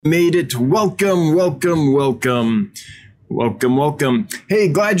Made it. Welcome, welcome, welcome. Welcome, welcome. Hey,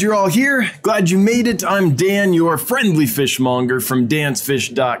 glad you're all here. Glad you made it. I'm Dan, your friendly fishmonger from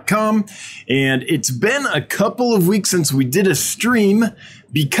dansfish.com. And it's been a couple of weeks since we did a stream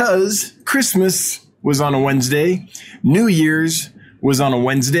because Christmas was on a Wednesday, New Year's was on a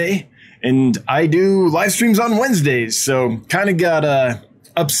Wednesday, and I do live streams on Wednesdays. So kind of got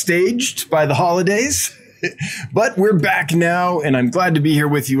upstaged by the holidays. But we're back now, and I'm glad to be here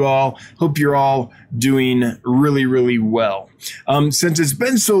with you all. Hope you're all doing really, really well. Since it's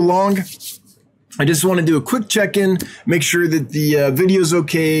been so long, I just want to do a quick check-in, make sure that the video's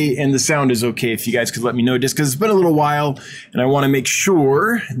okay and the sound is okay. If you guys could let me know, just because it's been a little while, and I want to make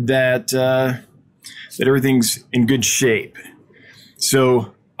sure that that everything's in good shape.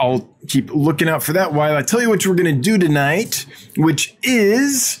 So I'll keep looking out for that while I tell you what we're going to do tonight, which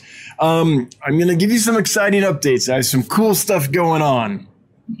is I'm going to give you some exciting updates. I have some cool stuff going on.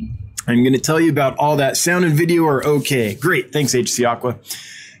 I'm going to tell you about all that. Sound and video are okay. Great. Thanks, HC Aqua.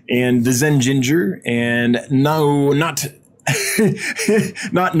 And the Zen Ginger. And no, not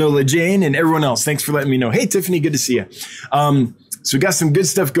Nola Jane and everyone else. Thanks for letting me know. Hey, Tiffany, good to see you. So we got some good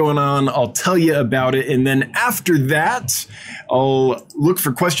stuff going on. I'll tell you about it. And then after that, I'll look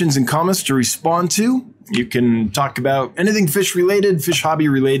for questions and comments to respond to. You can talk about anything fish related, fish hobby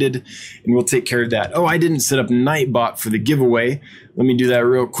related, and we'll take care of that. Oh, I didn't set up Nightbot for the giveaway. Let me do that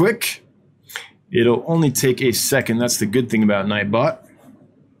real quick. It'll only take a second. That's the good thing about Nightbot.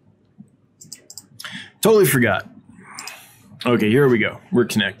 Totally forgot. Okay, here we go. We're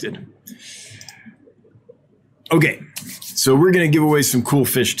connected. Okay, so we're going to give away some cool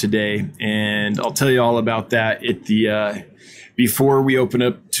fish today, and I'll tell you all about that at the before we open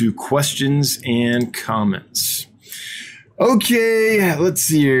up to questions and comments. Okay, let's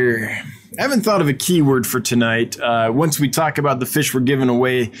see here. I haven't thought of a keyword for tonight. Once we talk about the fish we're giving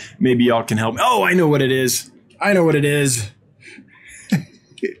away, maybe y'all can help. Oh, I know what it is. I know what it is.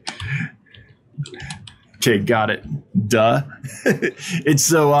 Okay, got it. Duh. It's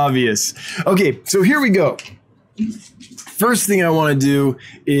so obvious. Okay, so here we go. First thing I want to do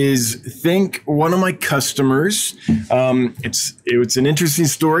is thank one of my customers. It's an interesting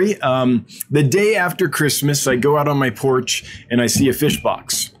story. The day after Christmas, I go out on my porch and I see a fish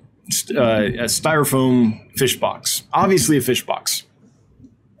box, a styrofoam fish box, obviously a fish box.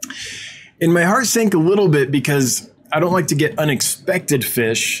 And my heart sank a little bit because I don't like to get unexpected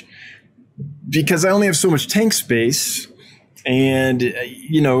fish because I only have so much tank space. And,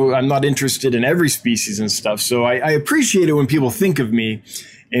 you know, I'm not interested in every species and stuff. So I appreciate it when people think of me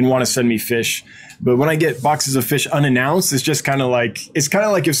and want to send me fish. But when I get boxes of fish unannounced, it's just kind of like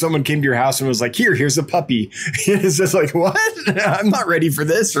if someone came to your house and was like, here's a puppy. It's just like, what? I'm not ready for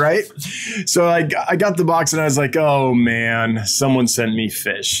this, right? So I got the box and I was like, oh, man, someone sent me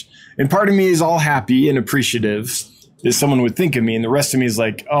fish. And part of me is all happy and appreciative that someone would think of me. And the rest of me is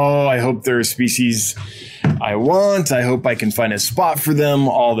like, oh, I hope there are species I want. I hope I can find a spot for them.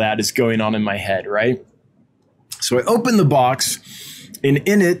 All that is going on in my head, right? So I open the box, and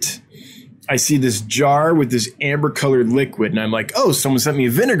in it, I see this jar with this amber colored liquid. And I'm like, oh, someone sent me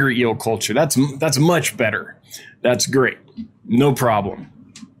a vinegar eel culture. That's much better. That's great. No problem.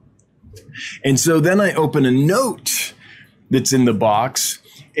 And so then I open a note that's in the box,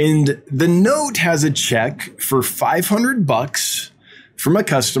 and the note has a check for $500 from a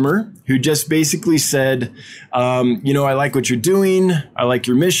customer who just basically said, you know, I like what you're doing. I like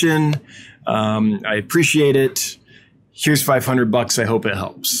your mission. I appreciate it. Here's $500. I hope it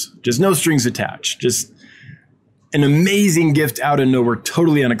helps. Just no strings attached. Just an amazing gift out of nowhere,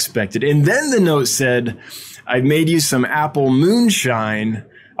 totally unexpected. And then the note said, I've made you some apple moonshine.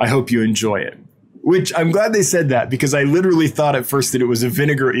 I hope you enjoy it. Which I'm glad they said that because I literally thought at first that it was a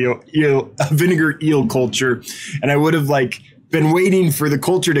vinegar eel culture, and I would have been waiting for the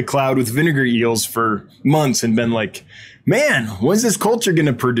culture to cloud with vinegar eels for months and been like, man, when's this culture going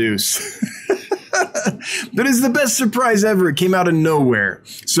to produce? That is the best surprise ever. It came out of nowhere.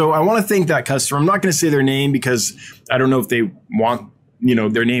 So I want to thank that customer. I'm not going to say their name because I don't know if they want, you know,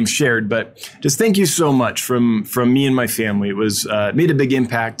 their name shared, but just thank you so much from me and my family. It was made a big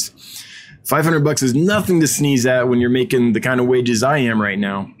impact. $500 is nothing to sneeze at when you're making the kind of wages I am right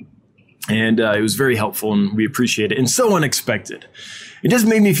now. And it was very helpful, and we appreciate it. And so unexpected. It just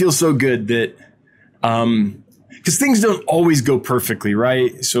made me feel so good that, because things don't always go perfectly,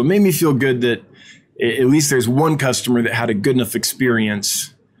 right? So it made me feel good that at least there's one customer that had a good enough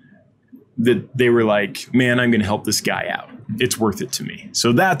experience that they were like, man, I'm going to help this guy out. It's worth it to me.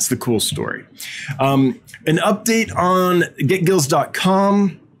 So that's the cool story. An update on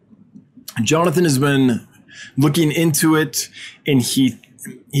getgills.com. Jonathan has been looking into it, and he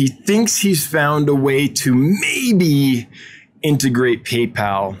he thinks he's found a way to maybe integrate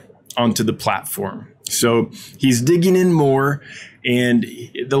PayPal onto the platform. So he's digging in more. And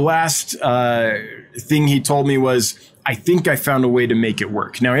the last thing he told me was, I think I found a way to make it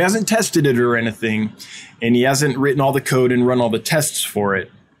work. Now, he hasn't tested it or anything, and he hasn't written all the code and run all the tests for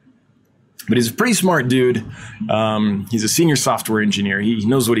it. But he's a pretty smart dude. He's a senior software engineer. He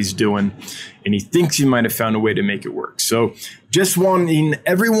knows what he's doing, and he thinks he might have found a way to make it work. So just wanting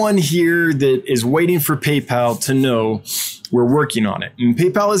everyone here that is waiting for PayPal to know we're working on it. And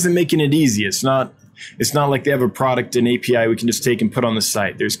PayPal isn't making it easy. It's not like they have a product and API we can just take and put on the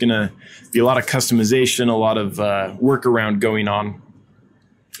site. There's going to be a lot of customization, a lot of workaround going on.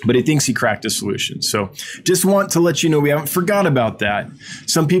 But he thinks he cracked a solution. So just want to let you know we haven't forgot about that.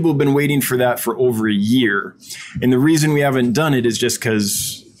 Some people have been waiting for that for over a year. And the reason we haven't done it is just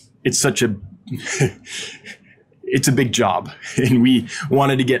because it's such a it's a big job. And we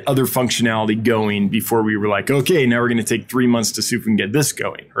wanted to get other functionality going before we were like, okay, now we're going to take 3 months to see if we can get this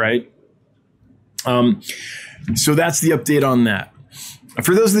going, right? So that's the update on that.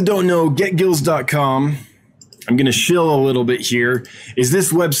 For those that don't know, getgills.com, I'm going to shill a little bit here, is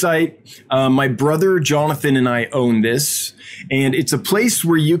this website. My brother Jonathan and I own this, and it's a place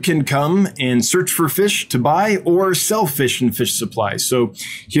where you can come and search for fish to buy or sell fish and fish supplies. So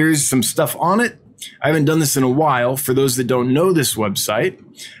here's some stuff on it. I haven't done this in a while. For those that don't know this website,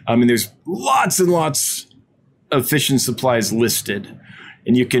 and there's lots and lots of fish and supplies listed.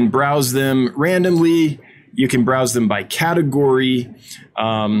 And you can browse them randomly. You can browse them by category,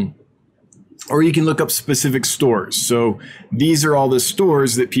 or you can look up specific stores. So these are all the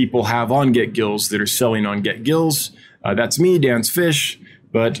stores that people have on GetGills that are selling on GetGills. That's me, Dan's Fish,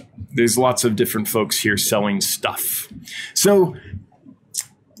 but there's lots of different folks here selling stuff. So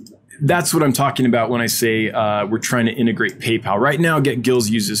that's what I'm talking about when I say we're trying to integrate PayPal. Right now,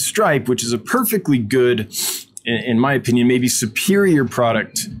 GetGills uses Stripe, which is a perfectly good, in my opinion, maybe superior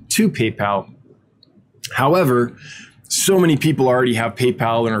product to PayPal. However, so many people already have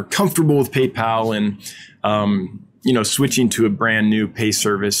PayPal and are comfortable with PayPal, and switching to a brand new pay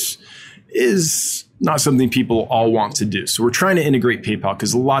service is not something people all want to do. So we're trying to integrate PayPal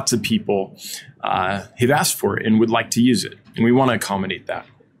because lots of people have asked for it and would like to use it, and we want to accommodate that.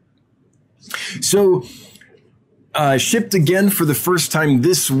 So shipped again for the first time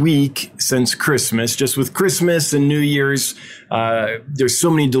this week since Christmas. Just with Christmas and New Year's, there's so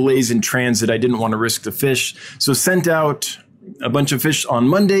many delays in transit, I didn't want to risk the fish. So sent out a bunch of fish on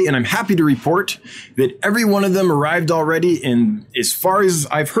Monday, and I'm happy to report that every one of them arrived already. And as far as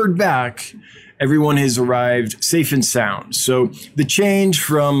I've heard back, everyone has arrived safe and sound. So the change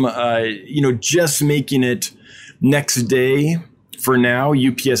from, just making it next day for now,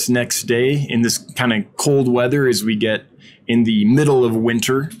 UPS next day in this kind of cold weather as we get in the middle of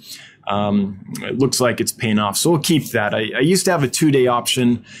winter, it looks like it's paying off. So we'll keep that. I used to have a 2-day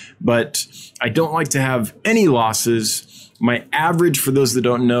option, but I don't like to have any losses. My average, for those that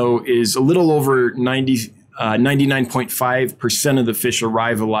don't know, is a little over 99.5% of the fish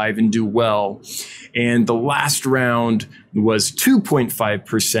arrive alive and do well. And the last round was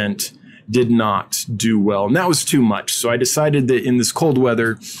 2.5% did not do well. And that was too much. So I decided that in this cold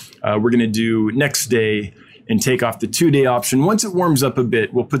weather, we're going to do next day and take off the 2-day option. Once it warms up a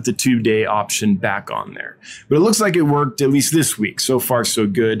bit, we'll put the 2-day option back on there. But it looks like it worked, at least this week. So far, so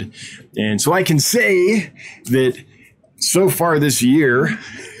good. And so I can say that so far this year,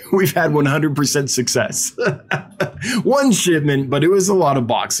 we've had 100% success. One shipment, but it was a lot of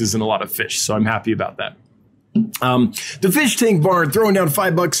boxes and a lot of fish. So I'm happy about that. The Fish Tank Barn throwing down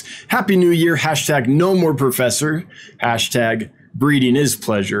 $5. Happy New Year. Hashtag no more professor. Hashtag breeding is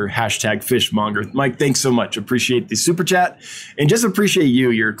pleasure. Hashtag fishmonger. Mike, thanks so much. Appreciate the super chat and just appreciate you.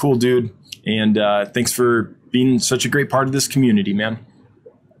 You're a cool dude. And thanks for being such a great part of this community, man.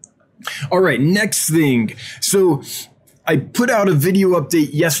 All right, next thing. So I put out a video update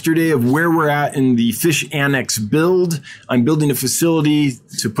yesterday of where we're at in the Fish Annex build. I'm building a facility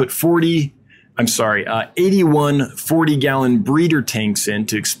to put 81 40-gallon breeder tanks in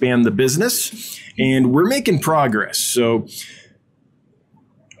to expand the business, and we're making progress. So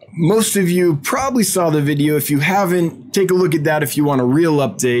most of you probably saw the video. If you haven't, take a look at that if you want a real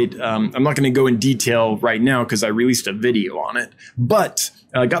update. I'm not going to go in detail right now because I released a video on it, but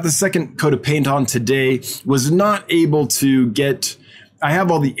I got the second coat of paint on today. Was not able to get... I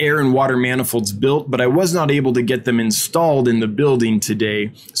have all the air and water manifolds built, but I was not able to get them installed in the building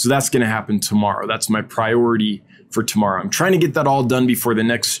today. So that's going to happen tomorrow. That's my priority for tomorrow. I'm trying to get that all done before the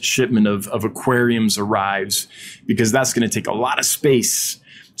next shipment of aquariums arrives, because that's going to take a lot of space.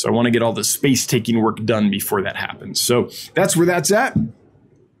 So I want to get all the space taking work done before that happens. So that's where that's at.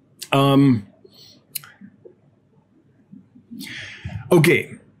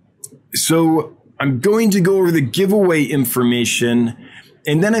 Okay, so I'm going to go over the giveaway information.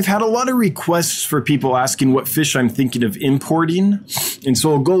 And then I've had a lot of requests for people asking what fish I'm thinking of importing. And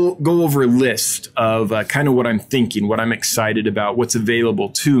so I'll go over a list of kind of what I'm thinking, what I'm excited about, what's available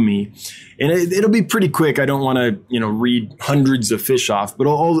to me. And it'll be pretty quick. I don't want to, read hundreds of fish off, but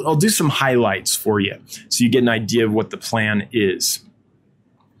I'll do some highlights for you so you get an idea of what the plan is.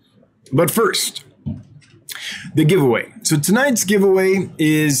 But first, the giveaway. So tonight's giveaway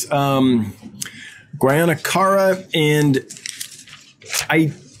is Guayana-Cara, and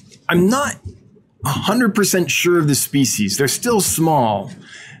I'm not 100% sure of the species. They're still small.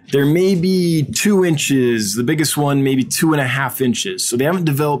 They're maybe 2 inches. The biggest one, maybe 2.5 inches. So they haven't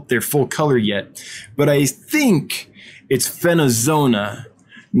developed their full color yet. But I think it's Phenazona,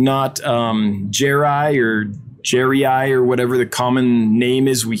 not Jerry or Jerrii or whatever the common name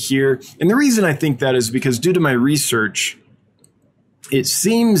is we hear. And the reason I think that is because due to my research, it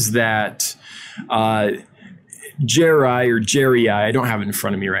seems that Jerrii or Jerrii, I don't have it in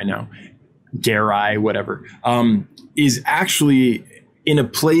front of me right now, Jerrii, whatever, is actually in a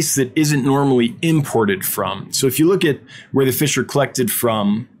place that isn't normally imported from. So if you look at where the fish are collected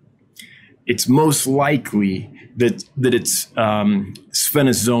from, it's most likely that it's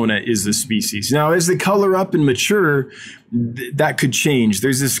Sphenazona is the species. Now, as they color up and mature, that could change.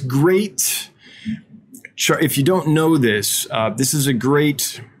 There's this great, if you don't know this, this is a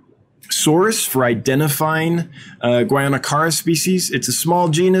great source for identifying Guayana-Cara species. It's a small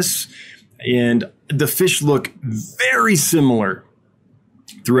genus, and the fish look very similar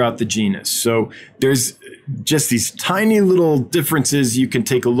throughout the genus. So there's just these tiny little differences you can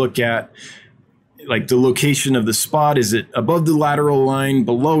take a look at, like the location of the spot. Is it above the lateral line,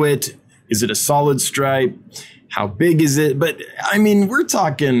 below it? Is it a solid stripe? How big is it? But I mean, we're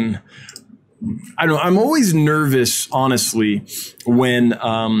talking, I don't know, I'm always nervous, honestly, when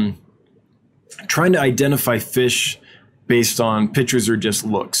trying to identify fish based on pictures or just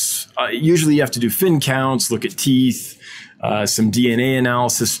looks. Usually you have to do fin counts, look at teeth, some DNA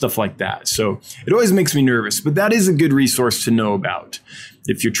analysis, stuff like that. So it always makes me nervous, but that is a good resource to know about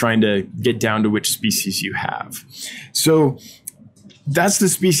if you're trying to get down to which species you have. So that's the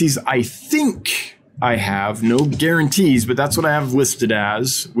species I think I have. No guarantees, but that's what I have listed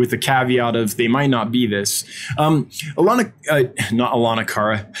as, with the caveat of they might not be this.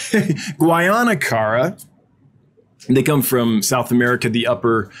 Guayana-Cara, they come from South America, the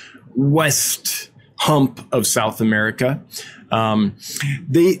upper west hump of South America.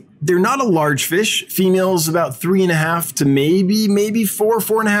 They're not a large fish. Females about 3.5 to maybe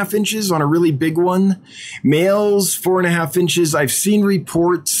 4.5 inches on a really big one. Males 4.5 inches. I've seen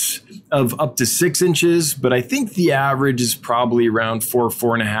reports of up to 6 inches, but I think the average is probably around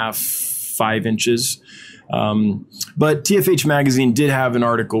 4.5, 5 inches. But TFH Magazine did have an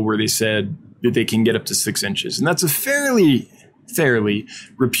article where they said that they can get up to 6 inches, and that's a fairly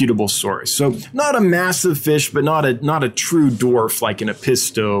reputable source. So not a massive fish, but not a true dwarf like an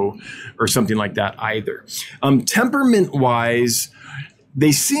Apisto or something like that either. Temperament wise,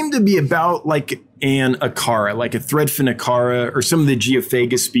 they seem to be about like an Acara, like a threadfin Acara or some of the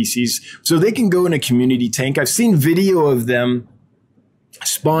Geophagus species. So they can go in a community tank. I've seen video of them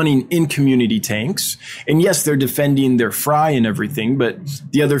spawning in community tanks. And yes, they're defending their fry and everything, but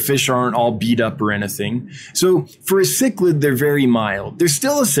the other fish aren't all beat up or anything. So for a cichlid, they're very mild. They're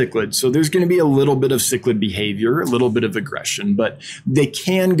still a cichlid, so there's going to be a little bit of cichlid behavior, a little bit of aggression, but they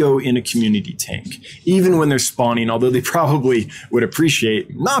can go in a community tank, even when they're spawning, although they probably would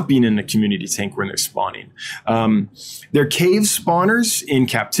appreciate not being in a community tank when they're spawning. They're cave spawners in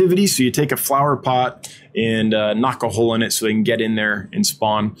captivity, so you take a flower pot and knock a hole in it so they can get in there and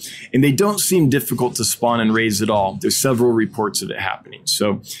spawn. And they don't seem difficult to spawn and raise at all. There's several reports of it happening.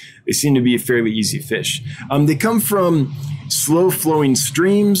 So they seem to be a fairly easy fish. They come from slow flowing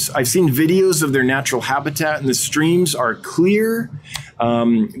streams. I've seen videos of their natural habitat, and the streams are clear.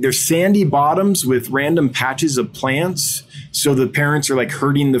 They're sandy bottoms with random patches of plants. So the parents are like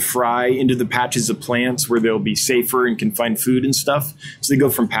herding the fry into the patches of plants where they'll be safer and can find food and stuff. So they go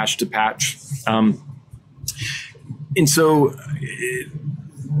from patch to patch. And so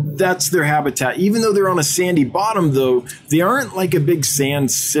that's their habitat. Even though they're on a sandy bottom, though, they aren't like a big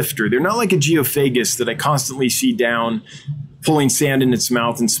sand sifter. They're not like a Geophagus that I constantly see down pulling sand in its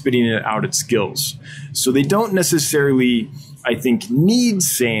mouth and spitting it out its gills. So they don't necessarily, I think, need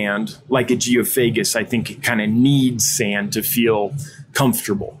sand like a Geophagus. I think it kind of needs sand to feel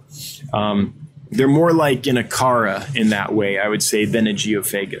comfortable. They're more like an Acara in that way, I would say, than a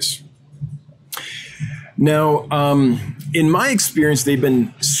Geophagus. Now, in my experience, they've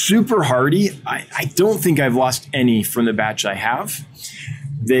been super hardy. I don't think I've lost any from the batch I have.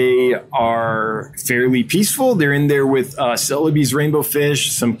 They are fairly peaceful. They're in there with Celebes rainbow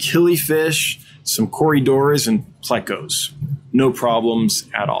fish, some killifish, some corridoras, and plecos. No problems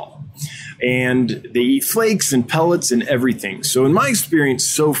at all. And they eat flakes and pellets and everything. So in my experience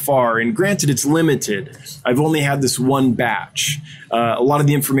so far, and granted it's limited, I've only had this one batch. A lot of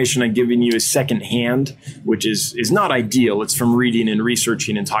the information I've given you is secondhand, which is not ideal. It's from reading and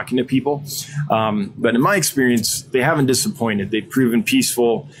researching and talking to people. But in my experience, they haven't disappointed. They've proven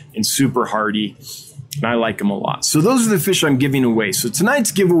peaceful and super hardy. And I like them a lot. So those are the fish I'm giving away. So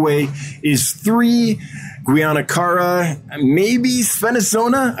tonight's giveaway is 3 Guianacara, maybe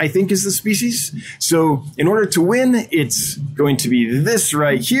Sphenisona, I think is the species. So in order to win, it's going to be this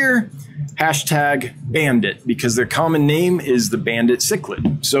right here, #bandit, because their common name is the bandit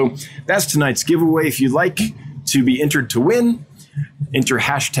cichlid. So that's tonight's giveaway. If you'd like to be entered to win, enter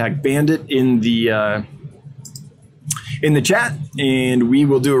 #bandit in the chat, and we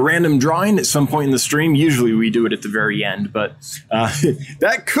will do a random drawing at some point in the stream. Usually we do it at the very end, but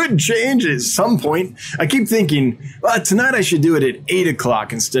that could change at some point. I keep thinking, well, tonight I should do it at 8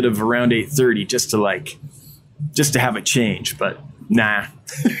 o'clock instead of around 8:30, just to have a change, but nah,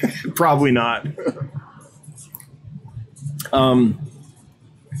 probably not.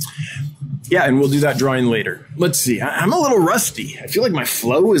 Yeah, and we'll do that drawing later. Let's see. I'm a little rusty. I feel like my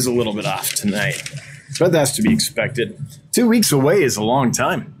flow is a little bit off tonight. But that's to be expected. 2 weeks away is a long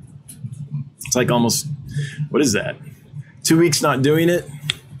time. It's like almost, what is that? 2 weeks not doing it?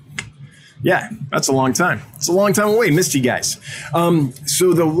 Yeah, that's a long time. It's a long time away. Missed you guys.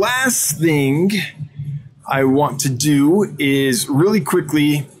 So the last thing I want to do is really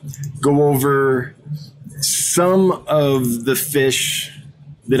quickly go over some of the fish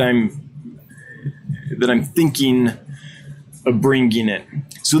that I'm thinking of bringing in.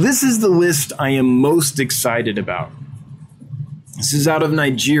 So this is the list I am most excited about. This is out of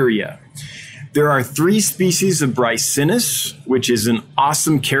Nigeria. There are 3 species of Brycinus, which is an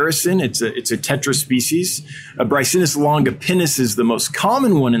awesome charasin. It's a tetraspecies. Brycinus longipinus is the most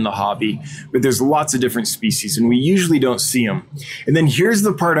common one in the hobby, but there's lots of different species, and we usually don't see them. And then here's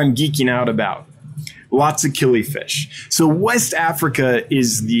the part I'm geeking out about. Lots of killifish. So West Africa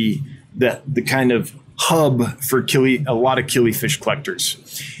is the kind of hub for a lot of killifish collectors.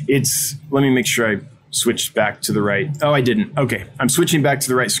 Let me make sure I switched back to the right. Oh, I didn't. Okay, I'm switching back to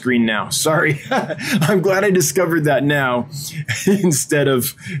the right screen now. Sorry. I'm glad I discovered that now instead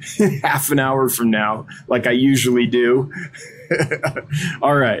of half an hour from now, like I usually do.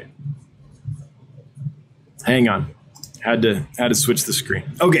 All right. Hang on. Had to switch the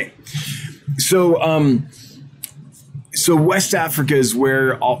screen. Okay. So West Africa is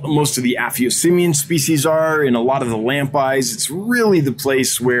where most of the Aphyosemian species are, and a lot of the lamp-eyes. It's really the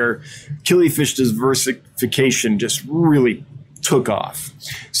place where killifish diversification just really took off.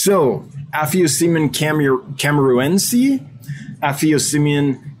 So Aphyosemion cameroense,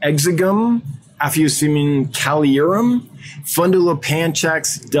 Aphyosemion exigum, Aphyosemion calierum,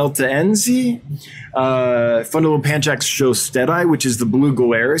 Fundulopanchax deltaense, Fundulopanchax shostedi, which is the blue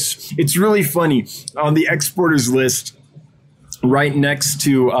galaris. It's really funny. On the exporters list, right next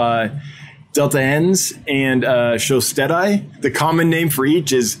to deltaens and shostedi, the common name for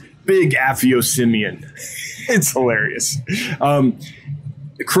each is big Aphyosemion. It's hilarious.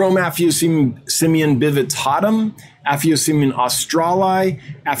 Chrome Aphyosemion bivitatum, Aphyosemion australi,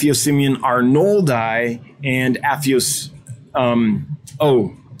 Aphyosemion arnoldi, and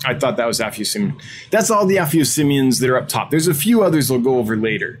I thought that was Aphyosemion. That's all the Aphyosemions that are up top. There's a few others we'll go over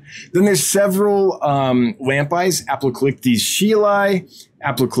later. Then there's several lamp-eyes, Aplocalyctes scheeli,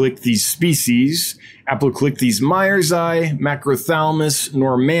 Aplocalyctes species, Aplocalyctes meyersi, Macrothalmus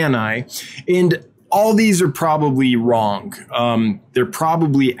normani, and all these are probably wrong. They're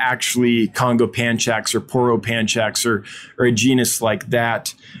probably actually Congopanchax or Poropanchax or a genus like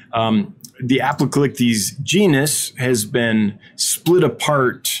that. The Aplocalyctes genus has been split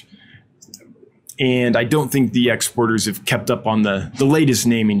apart, and I don't think the exporters have kept up on the latest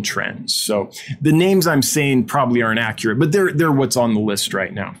naming trends. So the names I'm saying probably aren't accurate, but they're what's on the list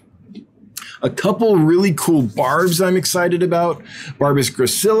right now. A couple really cool barbs I'm excited about. Barbus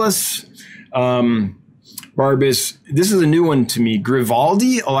gracilis. Barbus, this is a new one to me.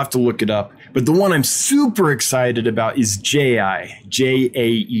 Grivaldi, I'll have to look it up. But the one I'm super excited about is Jae,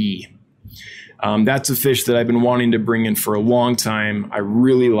 Jae. That's a fish that I've been wanting to bring in for a long time. I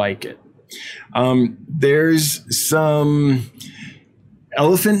really like it. There's some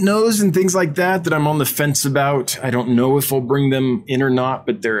elephant nose and things like that I'm on the fence about. I don't know if I'll bring them in or not,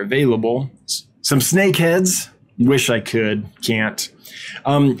 but they're available. Some snakeheads. Wish I could. Can't.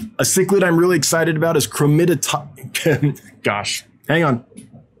 A cichlid I'm really excited about is Chromitotop. Gosh, hang on.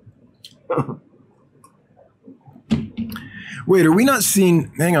 Wait, are we not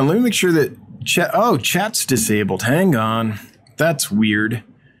seeing? Hang on, let me make sure that chat. Oh, chat's disabled. Hang on. That's weird.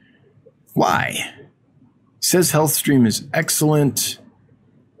 Why? Says health stream is excellent.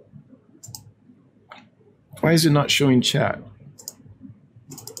 Why is it not showing chat?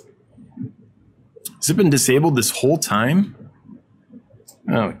 Has it been disabled this whole time?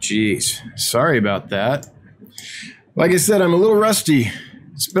 Oh, geez. Sorry about that. Like I said, I'm a little rusty.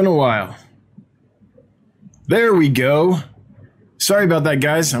 It's been a while. There we go. Sorry about that,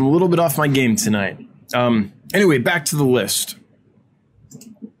 guys. I'm a little bit off my game tonight. Anyway, back to the list.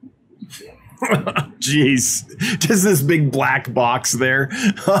 Jeez. Just this big black box there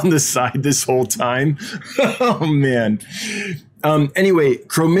on the side this whole time. Oh, man. Anyway,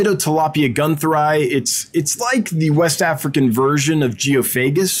 Chromitotopia guntheri, it's like the West African version of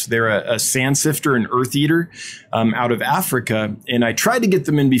Geophagus. They're a sand sifter and earth eater out of Africa. And I tried to get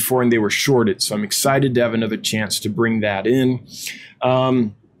them in before and they were shorted. So I'm excited to have another chance to bring that in.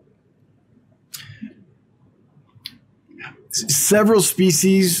 Several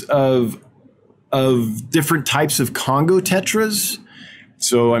species of different types of Congo tetras.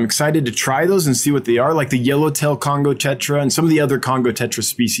 So I'm excited to try those and see what they are, like the yellowtail Congo tetra and some of the other Congo tetra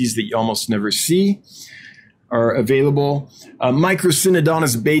species that you almost never see are available.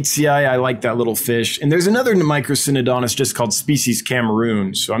 Microcynodonus batesii, I like that little fish. And there's another Microcynodonus just called species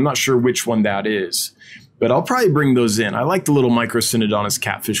Cameroon, so I'm not sure which one that is. But I'll probably bring those in. I like the little Microcynodonus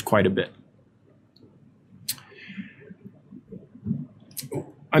catfish quite a bit.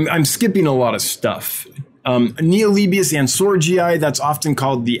 I'm skipping a lot of stuff. Neolibius ansorgii, that's often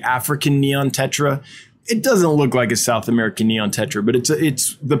called the African neon tetra. It doesn't look like a South American neon tetra, but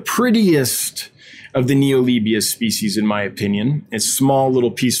it's the prettiest of the Neolibius species, in my opinion. It's small,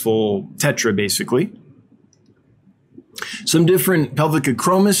 little, peaceful tetra, basically. Some different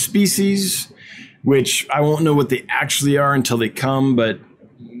Pelvicochromis species, which I won't know what they actually are until they come, but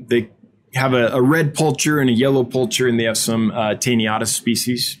they have a red pulcher and a yellow pulcher, and they have some Taeniatus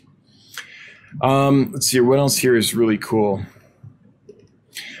species. Let's see, what else here is really cool?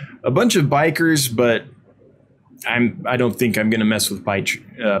 A bunch of bikers, but I don't think I'm going to mess with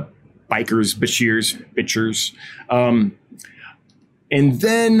bikers, bitchers. And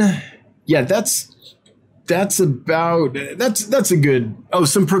then, yeah, that's a good,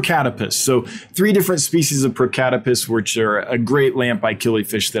 some Procatopus. So 3 different species of Procatopus, which are a great lamp-eye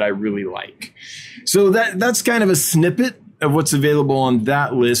killifish that I really like. So that's kind of a snippet of what's available on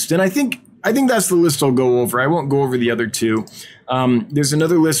that list. And I think that's the list I'll go over. I won't go over the other 2. There's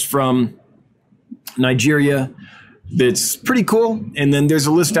another list from Nigeria that's pretty cool. And then there's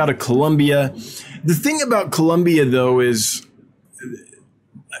a list out of Colombia. The thing about Colombia, though, is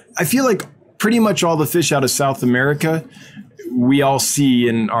I feel like pretty much all the fish out of South America we all see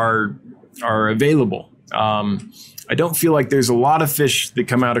and are available. I don't feel like there's a lot of fish that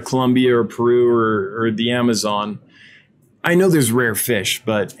come out of Colombia or Peru or the Amazon. I know there's rare fish,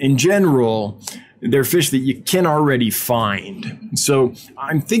 but in general, they're fish that you can already find. So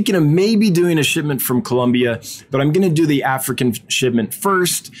I'm thinking of maybe doing a shipment from Colombia, but I'm going to do the African shipment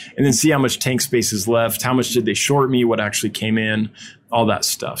first and then see how much tank space is left. How much did they short me? What actually came in? All that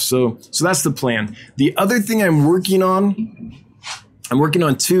stuff. So that's the plan. The other thing I'm working on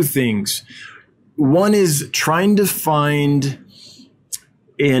 2 things. One is trying to find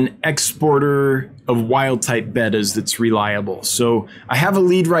an exporter of wild type bettas that's reliable. So I have a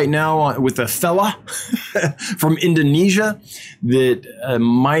lead right now with a fella from Indonesia that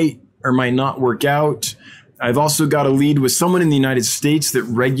might or might not work out. I've also got a lead with someone in the United States that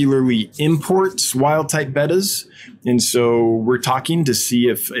regularly imports wild type bettas. And so we're talking to see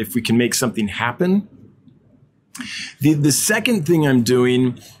if we can make something happen. The second thing I'm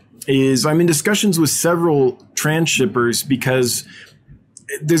doing is I'm in discussions with several transshippers because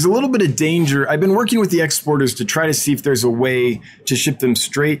there's a little bit of danger. I've been working with the exporters to try to see if there's a way to ship them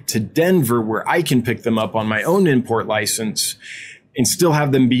straight to Denver where I can pick them up on my own import license and still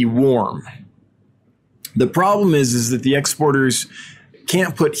have them be warm. The problem is that the exporters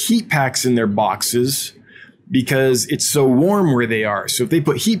can't put heat packs in their boxes because it's so warm where they are. So if they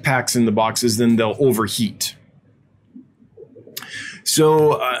put heat packs in the boxes, then they'll overheat.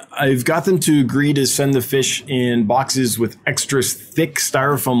 So I've got them to agree to send the fish in boxes with extra thick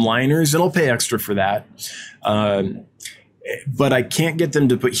styrofoam liners, and I'll pay extra for that. But I can't get them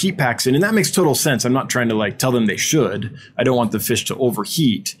to put heat packs in, and that makes total sense. I'm not trying to tell them they should. I don't want the fish to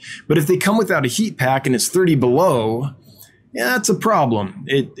overheat. But if they come without a heat pack and it's 30 below, Yeah, that's a problem.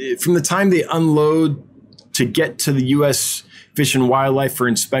 From the time they unload to get to the U.S. Fish and Wildlife for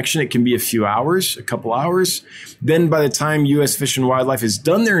inspection, it can be a couple hours. Then by the time U.S. Fish and Wildlife has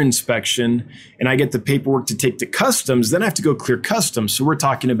done their inspection and I get the paperwork to take to customs, then I have to go clear customs. So we're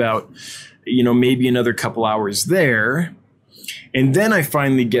talking about, maybe another couple hours there. And then I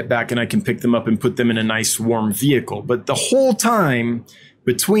finally get back and I can pick them up and put them in a nice warm vehicle. But the whole time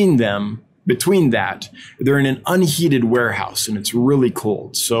between that, they're in an unheated warehouse and it's really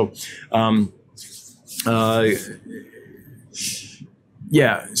cold. So,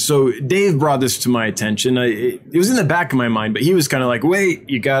 so Dave brought this to my attention. It was in the back of my mind, but he was kind of like, wait,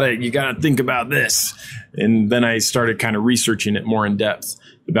 you gotta think about this. And then I started kind of researching it more in depth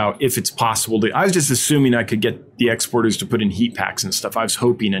about if it's possible I was just assuming I could get the exporters to put in heat packs and stuff. I was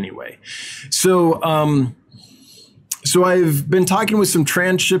hoping anyway. So I've been talking with some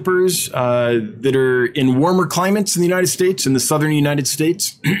transshippers that are in warmer climates in the United States, in the southern United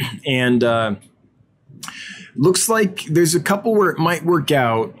States. And looks like there's a couple where it might work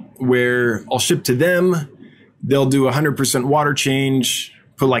out where I'll ship to them. They'll do 100% water change,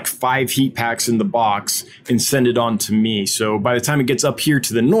 put like 5 heat packs in the box and send it on to me. So by the time it gets up here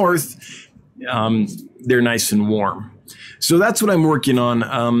to the north, they're nice and warm. So that's what I'm working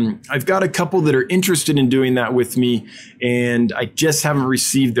on. I've got a couple that are interested in doing that with me, and I just haven't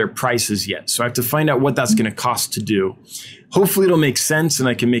received their prices yet. So I have to find out what that's going to cost to do. Hopefully it'll make sense and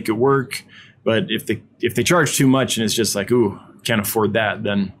I can make it work. But if they charge too much and it's just like, ooh, can't afford that,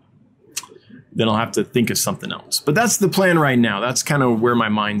 then I'll have to think of something else. But that's the plan right now. That's kind of where my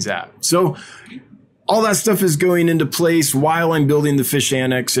mind's at. So all that stuff is going into place while I'm building the fish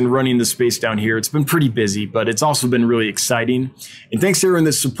annex and running the space down here. It's been pretty busy, but it's also been really exciting. And thanks to everyone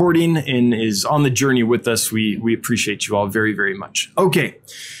that's supporting and is on the journey with us. We appreciate you all very, very much. Okay.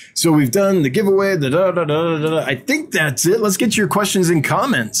 So we've done the giveaway, I think that's it. Let's get to your questions and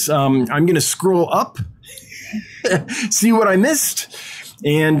comments. I'm going to scroll up, see what I missed.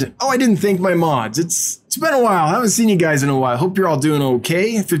 And, I didn't thank my mods. It's been a while. I haven't seen you guys in a while. Hope you're all doing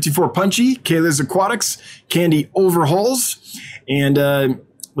okay. 54 Punchy, Kayla's Aquatics, Candy Overhauls. And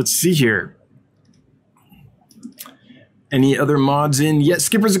let's see here. Any other mods in? Yes,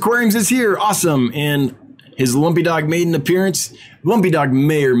 Skipper's Aquariums is here. Awesome. And his Lumpy Dog made an appearance. Lumpy Dog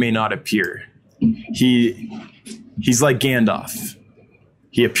may or may not appear. He's like Gandalf.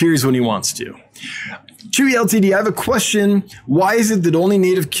 He appears when he wants to. Chewy LTD, I have a question. Why is it that only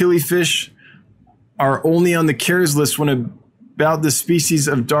native killifish are only on the CARES list when about the species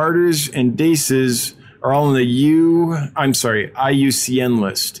of darters and daces are all on the IUCN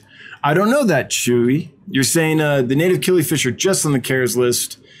list? I don't know that, Chewy. You're saying the native killifish are just on the CARES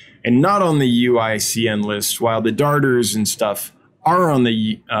list and not on the UICN list, while the darters and stuff are on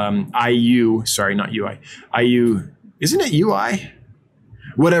the IU, isn't it UI?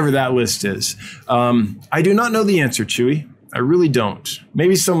 Whatever that list is. I do not know the answer, Chewy. I really don't.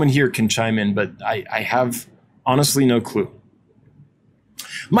 Maybe someone here can chime in, but I have honestly no clue.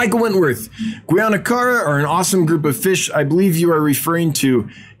 Michael Wentworth, Guianacara are an awesome group of fish. I believe you are referring to,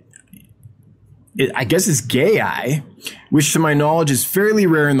 I guess it's Gayai, which to my knowledge is fairly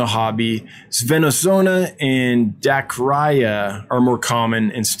rare in the hobby. Svenosona and Dacrya are more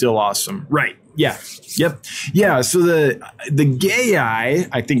common and still awesome. Right. Yeah. Yep. Yeah. So the Gayai,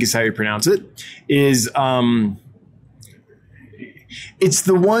 I think is how you pronounce it, is it's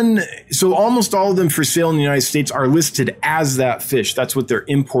the one. So almost all of them for sale in the United States are listed as that fish. That's what they're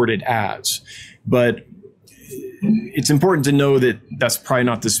imported as. But it's important to know that that's probably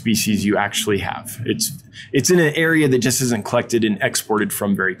not the species you actually have. It's in an area that just isn't collected and exported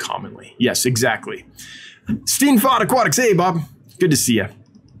from very commonly. Yes, exactly. Steenfont Aquatics. Hey, Bob. Good to see you.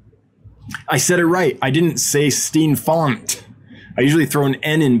 I said it right. I didn't say Steenfont. I usually throw an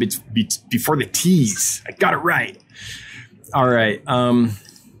N in before the T's. I got it right. All right.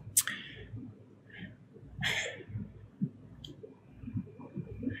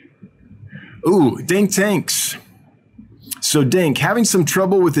 Ooh, Dank Tanks. So Dank, having some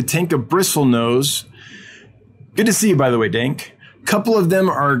trouble with the tank of bristlenose. Good to see you, by the way, Dank. A couple of them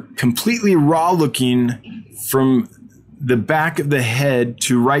are completely raw looking from the back of the head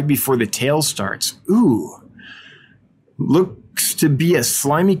to right before the tail starts. Ooh. Looks to be a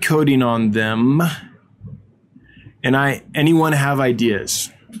slimy coating on them. And anyone have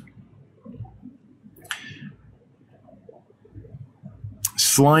ideas?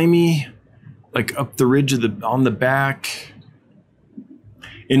 Slimy, like up the ridge of on the back.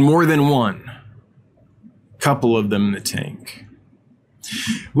 In more than one. Couple of them in the tank.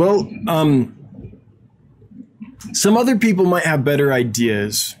 Well, some other people might have better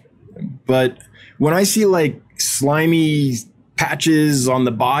ideas, but when I see like slimy patches on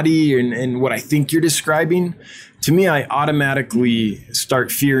the body and what I think you're describing, to me, I automatically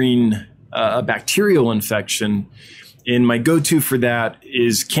start fearing a bacterial infection. And my go-to for that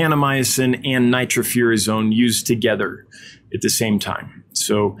is kanamycin and nitrofurazone used together at the same time.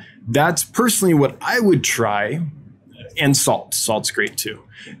 So that's personally what I would try. And salt. Salt's great too.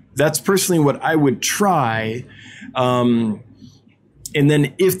 That's personally what I would try. And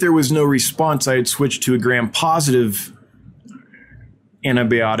then if there was no response, I'd switch to a gram-positive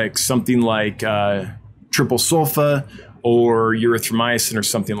antibiotic, something like triple sulfa or erythromycin or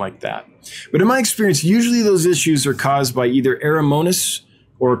something like that. But in my experience, usually those issues are caused by either Ehrlichiosis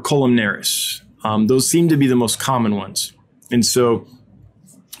or columnaris. Those seem to be the most common ones. And so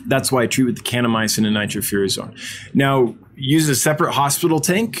that's why I treat with the kanamycin and nitrofurazone. Now, use a separate hospital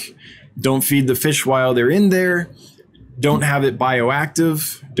tank. Don't feed the fish while they're in there. Don't have it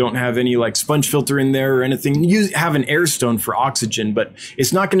bioactive. Don't have any like sponge filter in there or anything. Have an air stone for oxygen, but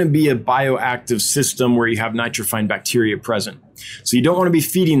it's not going to be a bioactive system where you have nitrophine bacteria present. So you don't want to be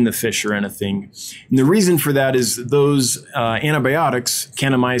feeding the fish or anything. And the reason for that is those antibiotics,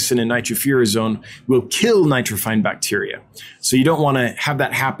 kanamycin and nitrofurazone, will kill nitrophine bacteria. So you don't want to have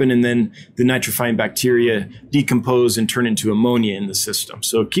that happen and then the nitrophine bacteria decompose and turn into ammonia in the system.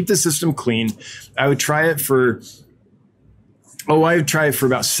 So keep the system clean. I would try it for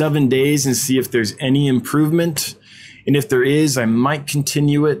about 7 days and see if there's any improvement. And if there is, I might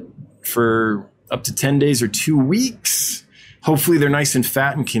continue it for up to 10 days or 2 weeks. Hopefully they're nice and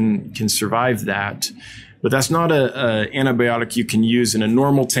fat and can survive that. But that's not a antibiotic you can use in a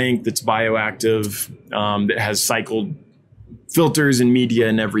normal tank that's bioactive, that has cycled filters and media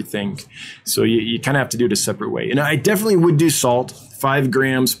and everything. So you kind of have to do it a separate way. And I definitely would do salt, 5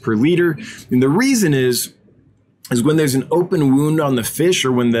 grams per liter. And the reason is when there's an open wound on the fish,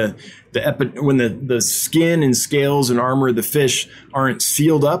 or when the skin and scales and armor of the fish aren't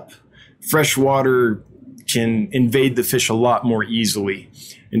sealed up, fresh water can invade the fish a lot more easily.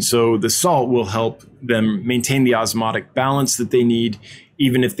 And so the salt will help them maintain the osmotic balance that they need,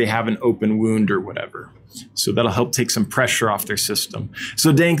 even if they have an open wound or whatever. So that'll help take some pressure off their system.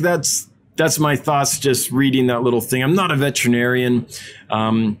 So Dank, that's my thoughts just reading that little thing. I'm not a veterinarian.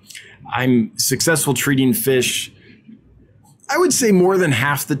 I'm successful treating fish, I would say more than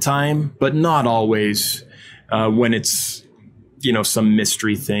half the time, but not always, when it's, some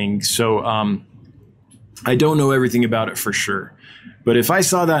mystery thing. So I don't know everything about it for sure. But if I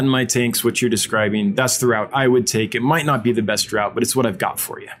saw that in my tanks, what you're describing, that's the route I would take. It might not be the best route, but it's what I've got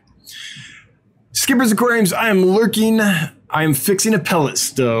for you. Skipper's Aquariums, I am lurking. I am fixing a pellet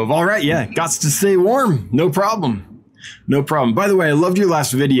stove. All right, yeah, got to stay warm. No problem. No problem. By the way, I loved your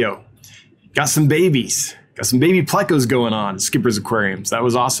last video. Got some babies. Got some baby plecos going on at Skipper's Aquariums. That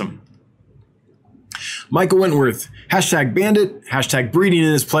was awesome. Michael Wentworth, hashtag bandit, hashtag breeding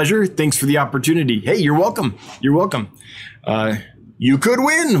is pleasure. Thanks for the opportunity. Hey, you're welcome. You're welcome. You could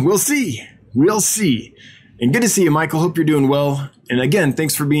win. We'll see. We'll see. And good to see you, Michael. Hope you're doing well. And again,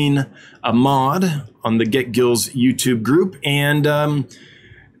 thanks for being a mod on the Get Gills YouTube group. And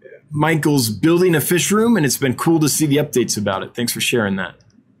Michael's building a fish room, and it's been cool to see the updates about it. Thanks for sharing that.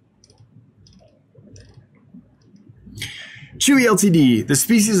 Chewy Ltd, the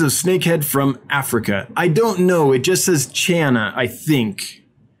species of snakehead from Africa. I don't know. It just says Channa, I think.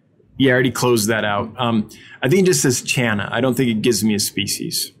 Yeah, I already closed that out. I think it just says Channa. I don't think it gives me a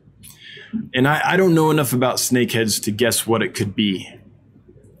species. And I don't know enough about snakeheads to guess what it could be.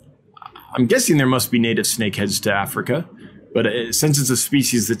 I'm guessing there must be native snakeheads to Africa, but since it's a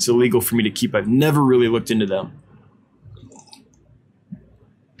species that's illegal for me to keep, I've never really looked into them.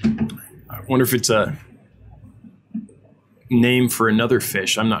 I wonder if it's a name for another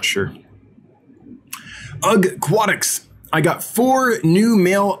fish. I'm not sure. Ugg Aquatics. I got 4 new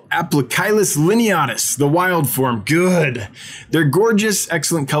male Aplochilus lineatus, the wild form. Good. They're gorgeous,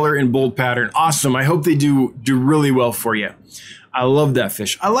 excellent color and bold pattern. Awesome. I hope they do really well for you. I love that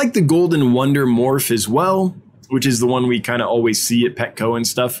fish. I like the Golden Wonder morph as well, which is the one we kind of always see at Petco and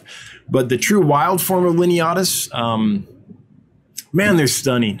stuff. But the true wild form of lineatus, man, they're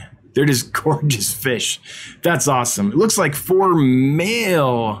stunning. They're just gorgeous fish. That's awesome. It looks like 4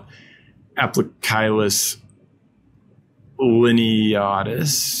 male Aplochilus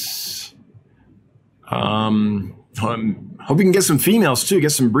lineatus. Hope you can get some females too,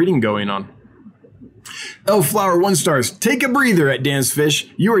 get some breeding going on. Flower 1 stars. Take a breather at Dan's Fish.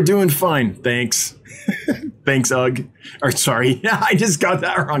 You are doing fine. Thanks. Thanks, Ugg. Or sorry, I just got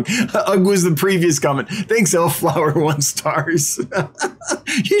that wrong. Ugg was the previous comment. Thanks, Flower 1 stars.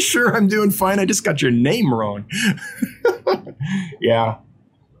 You sure I'm doing fine? I just got your name wrong. Yeah.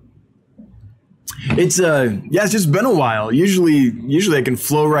 It's it's just been a while. Usually I can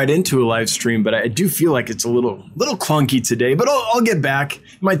flow right into a live stream, but I do feel like it's a little clunky today, but I'll get back.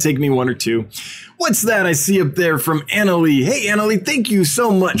 It might take me one or two. What's that I see up there from Annalie? Hey Annalie, thank you so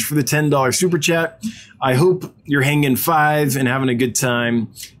much for the $10 super chat. I hope you're hanging five and having a good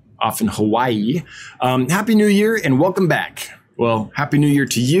time off in Hawaii. Happy New Year and welcome back. Well, Happy New Year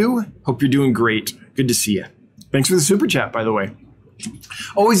to you. Hope you're doing great. Good to see you. Thanks for the super chat, by the way.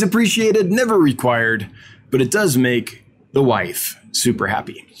 Always appreciated, never required, but it does make the wife super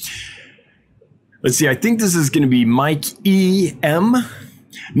happy. Let's see, I think this is going to be Mike E.M.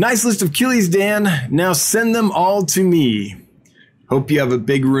 Nice list of Killies, Dan. Now send them all to me. Hope you have a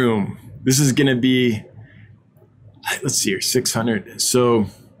big room. This is going to be, let's see here, 600. So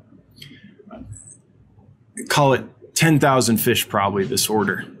call it 10,000 fish probably this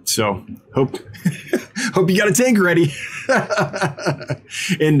order. So hope you got a tank ready.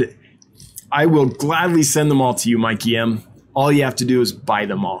 And I will gladly send them all to you, Mikey M. All you have to do is buy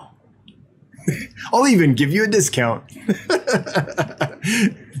them all. I'll even give you a discount.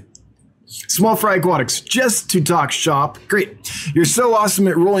 Small Fry Aquatics, just to talk shop. Great. You're so awesome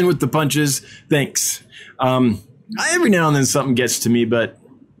at rolling with the punches. Thanks. Every now and then something gets to me, but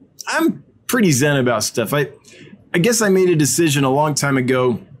I'm pretty zen about stuff. I guess I made a decision a long time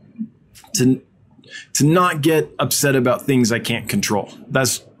ago to not get upset about things I can't control.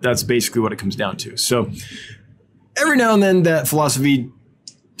 That's basically what it comes down to. So every now and then that philosophy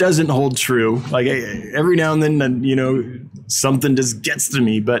doesn't hold true. Like every now and then, something just gets to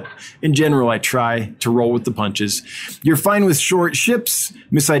me. But in general, I try to roll with the punches. You're fine with short ships,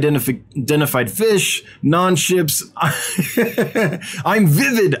 misidentified fish, non-ships. I'm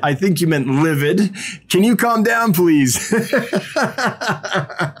vivid. I think you meant livid. Can you calm down, please?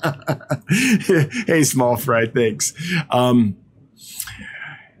 Hey, Small Fry, thanks.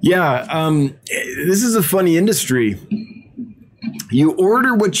 This is a funny industry. You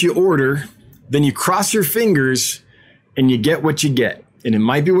order what you order, then you cross your fingers and you get what you get. And it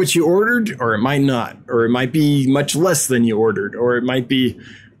might be what you ordered, or it might not, or it might be much less than you ordered, or it might be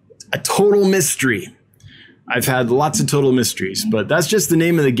a total mystery. I've had lots of total mysteries, but that's just the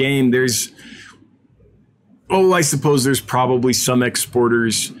name of the game. I suppose there's probably some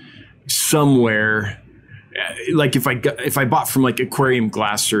exporters somewhere. Like if I bought from like Aquarium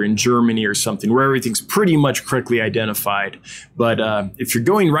Glasser in Germany or something where everything's pretty much correctly identified. But if you're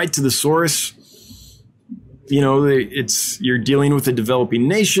going right to the source, you're dealing with a developing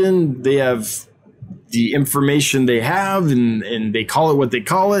nation. They have the information they have and they call it what they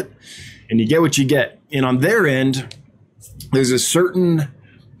call it and you get what you get. And on their end, there's a certain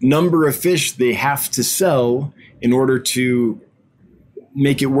number of fish they have to sell in order to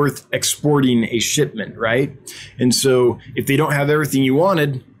make it worth exporting a shipment, right? And so if they don't have everything you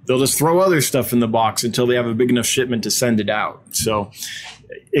wanted, they'll just throw other stuff in the box until they have a big enough shipment to send it out. So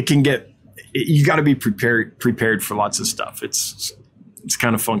you got to be prepared for lots of stuff. It's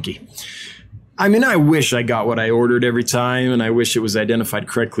kind of funky. I mean, I wish I got what I ordered every time and I wish it was identified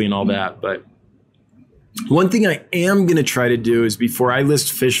correctly and all that. But one thing I am going to try to do is before I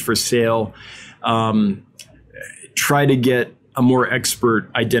list fish for sale, try to get a more expert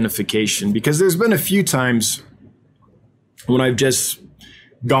identification, because there's been a few times when I've just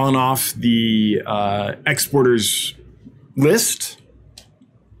gone off the exporters list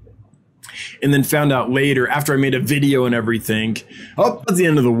and then found out later after I made a video and everything, that's the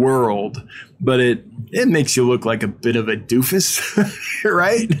end of the world. But it makes you look like a bit of a doofus,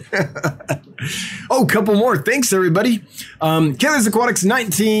 right? A couple more. Thanks, everybody. Killers Aquatics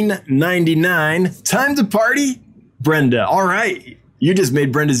 1999. Time to party. Brenda. All right. You just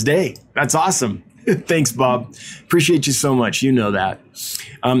made Brenda's day. That's awesome. Thanks, Bob. Appreciate you so much. You know that.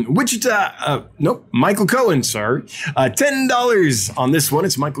 Michael Cohen, sorry. $10 on this one.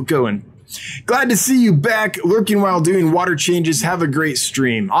 It's Michael Cohen. Glad to see you back. Lurking while doing water changes. Have a great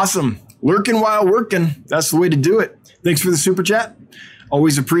stream. Awesome. Lurking while working. That's the way to do it. Thanks for the super chat.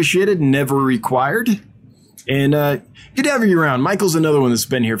 Always appreciated. Never required. And good to have you around. Michael's another one that's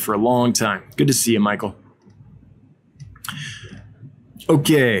been here for a long time. Good to see you, Michael.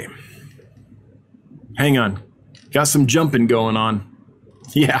 Okay. Hang on. Got some jumping going on.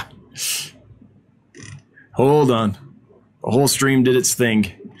 Yeah. Hold on. The whole stream did its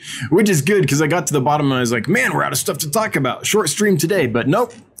thing, which is good because I got to the bottom and I was like, man, we're out of stuff to talk about. Short stream today, but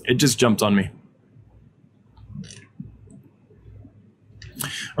nope. It just jumped on me.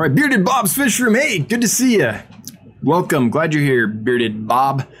 All right. Bearded Bob's Fish Room. Hey, good to see you. Welcome. Glad you're here, Bearded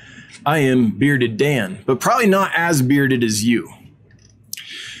Bob. I am Bearded Dan, but probably not as bearded as you.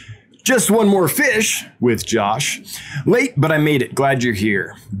 Just one more fish with Josh. Late, but I made it. Glad you're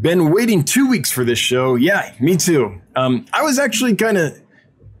here. Been waiting 2 weeks for this show. Yeah, me too. I was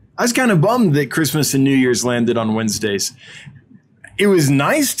kind of bummed that Christmas and New Year's landed on Wednesdays. It was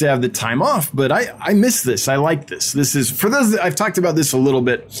nice to have the time off, but I miss this. I like this. This is, for those that I've talked about this a little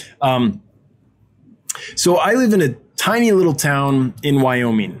bit. So I live in a tiny little town in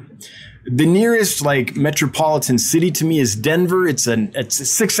Wyoming. The nearest like metropolitan city to me is Denver. It's a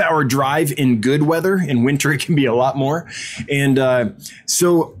 6-hour drive in good weather. In winter, it can be a lot more. And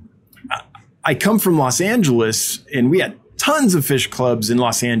so I come from Los Angeles, and we had tons of fish clubs in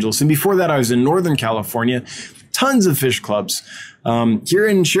Los Angeles. And before that, I was in Northern California, tons of fish clubs. Here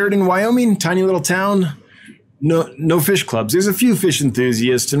in Sheridan, Wyoming, tiny little town. No fish clubs. There's a few fish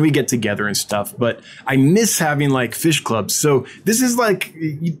enthusiasts and we get together and stuff, but I miss having like fish clubs. So this is like,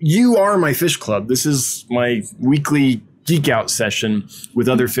 you are my fish club. This is my weekly geek out session with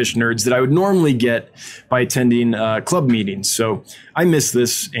other fish nerds that I would normally get by attending club meetings. So I miss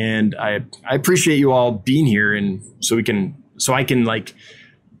this, and I appreciate you all being here, and so I can like,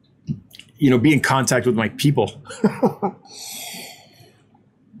 be in contact with my people.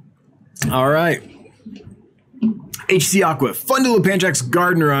 All right. HC Aqua, Fundula Panchax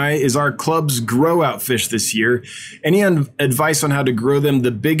Gardner Eye is our club's grow out fish this year. Any advice on how to grow them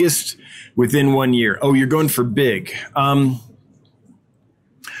the biggest within 1 year? Oh, you're going for big. Well,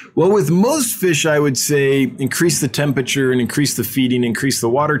 with most fish, I would say increase the temperature and increase the feeding, increase the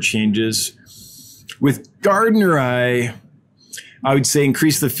water changes. With Gardner Eye, I would say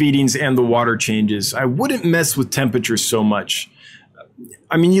increase the feedings and the water changes. I wouldn't mess with temperature so much.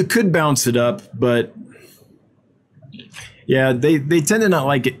 I mean, you could bounce it up, but yeah, they tend to not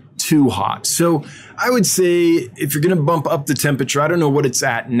like it too hot. So I would say if you're going to bump up the temperature, I don't know what it's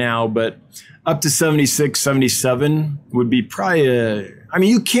at now, but up to 76, 77 would be probably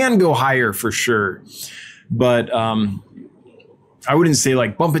you can go higher for sure, but I wouldn't say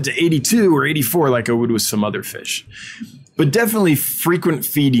like bump it to 82 or 84 like I would with some other fish. But definitely frequent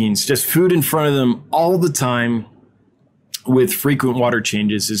feedings, just food in front of them all the time with frequent water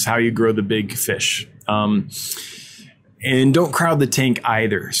changes is how you grow the big fish. And don't crowd the tank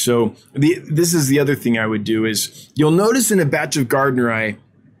either. So this is the other thing I would do is you'll notice in a batch of Gardner Eye,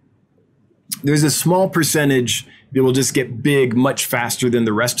 there's a small percentage that will just get big much faster than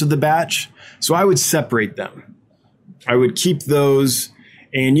the rest of the batch. So I would separate them. I would keep those,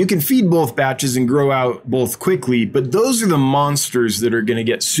 and you can feed both batches and grow out both quickly, but those are the monsters that are going to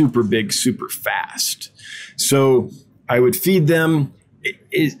get super big, super fast. So I would feed them.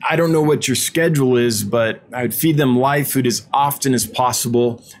 I don't know what your schedule is, but I would feed them live food as often as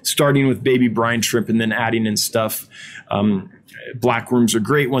possible, starting with baby brine shrimp and then adding in stuff. Blackworms are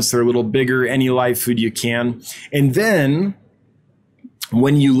great once they're a little bigger, any live food you can. And then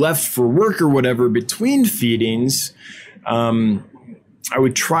when you left for work or whatever between feedings, I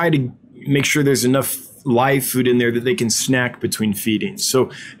would try to make sure there's enough live food in there that they can snack between feedings. So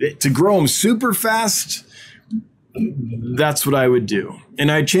to grow them super fast, that's what I would do.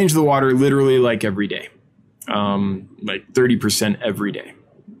 And I'd change the water literally like every day, like 30% every day.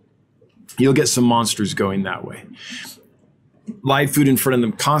 You'll get some monsters going that way. Live food in front of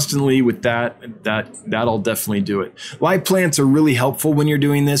them constantly with that'll definitely do it. Live plants are really helpful when you're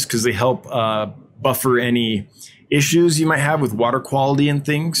doing this because they help buffer any issues you might have with water quality and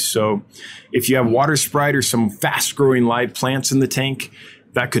things. So if you have water sprite or some fast growing live plants in the tank,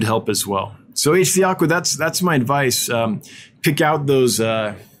 that could help as well. So HC Aqua, that's my advice. Pick out those,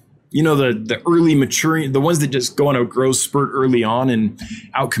 the early maturing, the ones that just go on a growth spurt early on and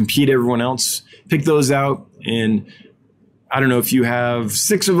outcompete everyone else. Pick those out, and I don't know, if you have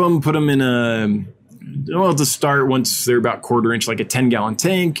 6 of them, put them in to start once they're about 1/4 inch, like a 10-gallon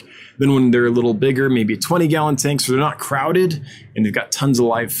tank. Then when they're a little bigger, maybe a 20-gallon tank, so they're not crowded and they've got tons of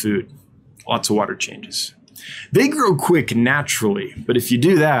live food, lots of water changes. They grow quick naturally, but if you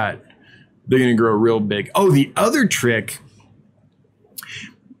do that, they're going to grow real big. Oh, the other trick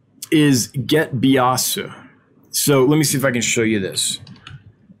is get biasa. So let me see if I can show you this.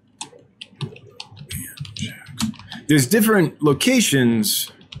 There's different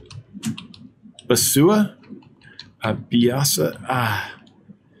locations. Basua? Biasa?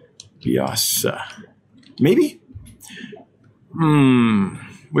 Biasa. Maybe?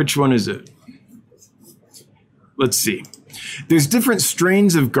 Which one is it? Let's see. There's different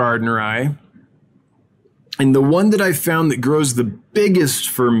strains of Gardner Eye. And the one that I found that grows the biggest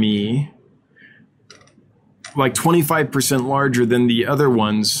for me, like 25% larger than the other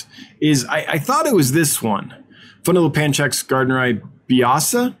ones, is I thought it was this one. Fundula Panchax Gardner Eye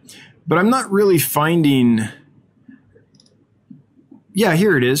Biasa. But I'm not really finding... Yeah,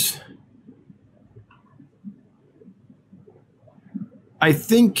 here it is. I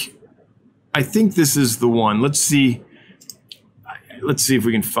think this is the one. Let's see. Let's see if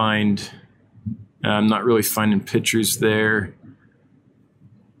we can find. I'm not really finding pictures there.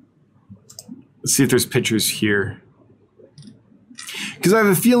 Let's see if there's pictures here. Because I have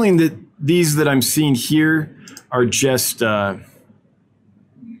a feeling that these that I'm seeing here are just Funnelopanchax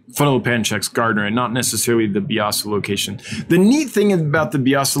gardneri, and not necessarily the Biasa location. The neat thing about the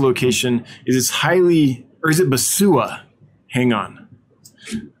Biasa location is it's highly, or is it Basua? Hang on.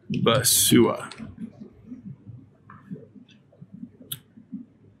 Basua.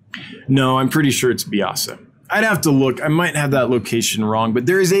 No, I'm pretty sure it's Biasa. I'd have to look. I might have that location wrong, but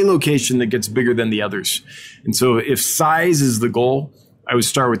there is a location that gets bigger than the others. And so if size is the goal, I would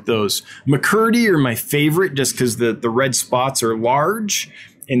start with those. McCurdy are my favorite just because the red spots are large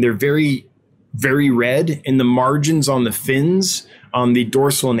and they're very, very red. And the margins on the fins, on the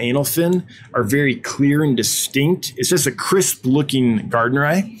dorsal and anal fin, are very clear and distinct. It's just a crisp looking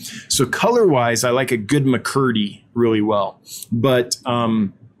gardneri. So color wise, I like a good McCurdy really well. But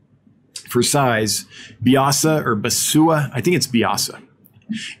for size, Biasa or Basua, I think it's Biasa.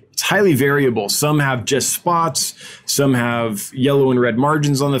 It's highly variable. Some have just spots, some have yellow and red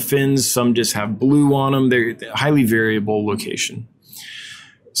margins on the fins, some just have blue on them. They're a highly variable location.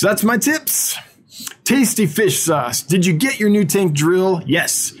 So that's my tips. Tasty fish sauce. Did you get your new tank drill?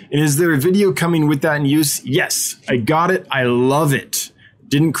 Yes. And is there a video coming with that in use? Yes. I got it. I love it.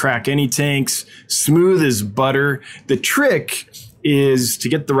 Didn't crack any tanks. Smooth as butter. The trick is to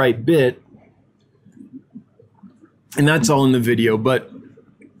get the right bit. And that's all in the video, but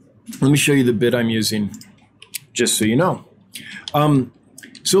let me show you the bit I'm using, just so you know.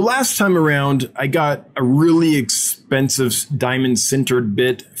 So last time around, I got a really expensive diamond sintered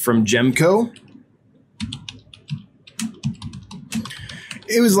bit from Gemco.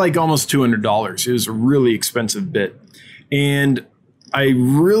 It was like almost $200. It was a really expensive bit. And I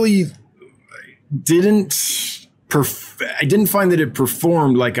really didn't find that it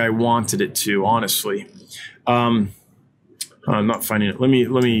performed like I wanted it to, honestly. I'm not finding it. Let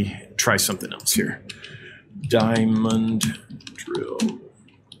me try something else here. Diamond drill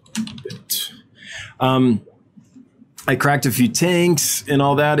bit. I cracked a few tanks and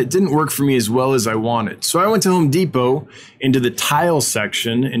all that. It didn't work for me as well as I wanted. So I went to Home Depot into the tile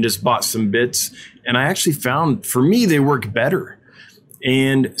section and just bought some bits. And I actually found, for me, they work better.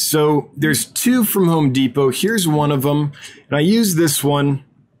 And so there's two from Home Depot. Here's one of them. And I use this one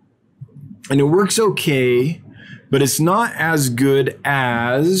and it works okay, but it's not as good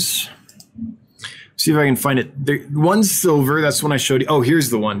as, see if I can find it. One's silver. That's one I showed you. Oh, here's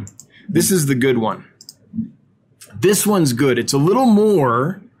the one. This is the good one. This one's good. It's a little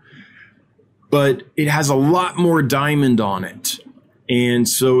more, but it has a lot more diamond on it. And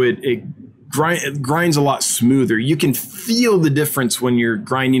so it grinds a lot smoother. You can feel the difference when you're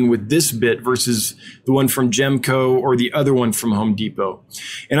grinding with this bit versus the one from Gemco or the other one from Home Depot.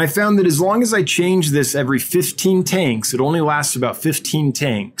 And I found that as long as I change this every 15 tanks, it only lasts about 15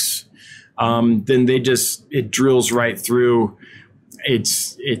 tanks, then it drills right through.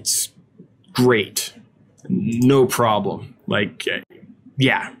 It's great. No problem. Like,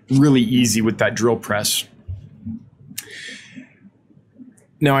 yeah, really easy with that drill press.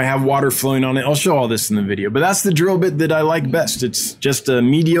 Now I have water flowing on it. I'll show all this in the video, but that's the drill bit that I like best. It's just a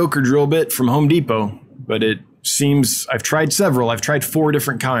mediocre drill bit from Home Depot, but it seems, I've tried several. I've tried 4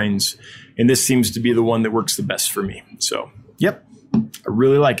 different kinds, and this seems to be the one that works the best for me. So, yep, I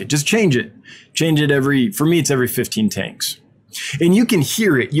really like it. Just change it. Change it for me, it's every 15 tanks. And you can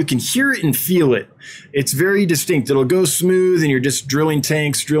hear it. You can hear it and feel it. It's very distinct. It'll go smooth and you're just drilling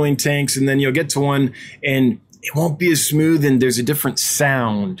tanks, and then you'll get to one and it won't be as smooth and there's a different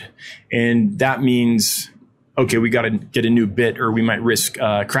sound. And that means, okay, we got to get a new bit or we might risk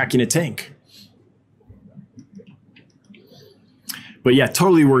cracking a tank. But yeah,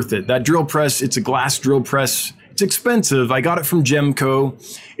 totally worth it. That drill press, it's a glass drill press. It's expensive. I got it from Gemco.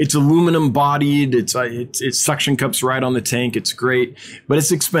 It's aluminum bodied. It's suction cups right on the tank. It's great, but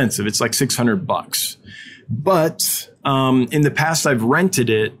it's expensive. It's like $600. But in the past, I've rented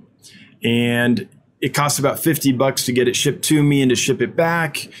it, and it costs about $50 to get it shipped to me and to ship it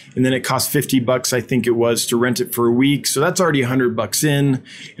back, and then it costs $50, I think it was, to rent it for a week. So that's already $100 in,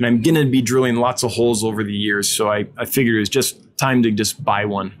 and I'm gonna be drilling lots of holes over the years. So I figured it was just time to just buy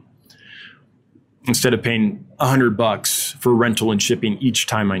one, instead of paying $100 for rental and shipping each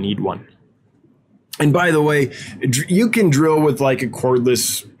time I need one. And by the way, you can drill with like a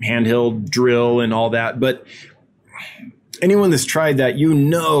cordless handheld drill and all that, but anyone that's tried that, you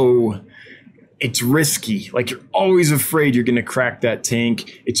know it's risky. Like, you're always afraid you're going to crack that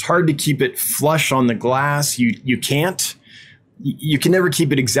tank. It's hard to keep it flush on the glass. You can't. you can never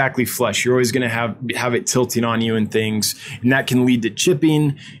keep it exactly flush. You're always going to have it tilting on you and things, and that can lead to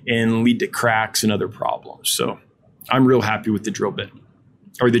chipping and lead to cracks and other problems. So I'm real happy with the drill bit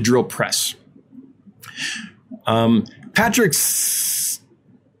or the drill press. Patrick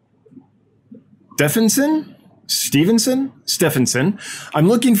Stephenson. I'm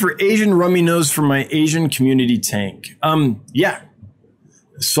looking for Asian rummy nose for my Asian community tank. Yeah.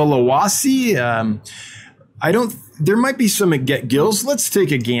 Solawasi. There might be some at Get Gills. Let's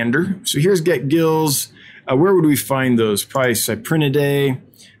take a gander. So here's Get Gills. Where would we find those? Probably Cyprinidae.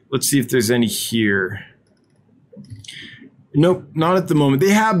 Let's see if there's any here. Nope, not at the moment.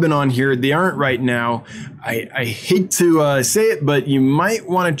 They have been on here. They aren't right now. I hate to say it, but you might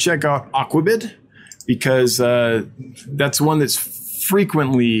want to check out Aquabid because that's one that's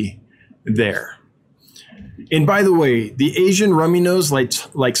frequently there. And by the way, the Asian rummy nose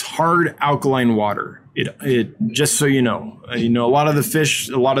likes hard alkaline water. It just so you know, a lot of the fish,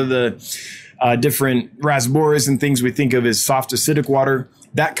 a lot of the different rasboras and things we think of as soft acidic water,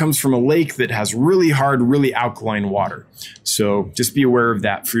 that comes from a lake that has really hard, really alkaline water. So just be aware of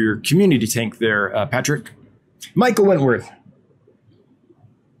that for your community tank there, Patrick. Michael Wentworth.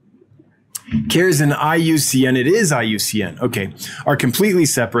 CARES and IUCN, it is IUCN, okay, are completely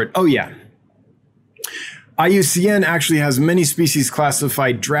separate. Oh yeah. IUCN actually has many species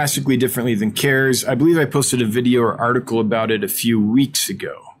classified drastically differently than CARES. I believe I posted a video or article about it a few weeks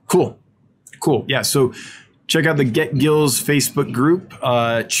ago. Cool. Yeah, so check out the Get Gills Facebook group,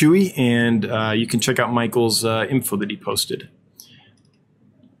 Chewy, and you can check out Michael's info that he posted.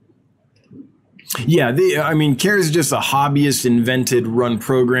 Yeah, CARES is just a hobbyist invented run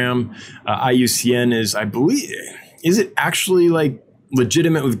program. IUCN is, I believe, is it actually like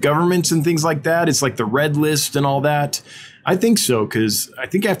legitimate with governments and things like that? It's like the red list and all that. I think so, because I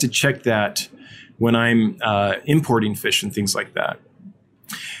think I have to check that when I'm importing fish and things like that.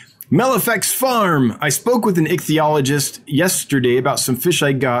 Melifex Farm. I spoke with an ichthyologist yesterday about some fish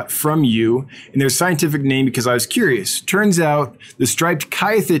I got from you and their scientific name because I was curious. Turns out the striped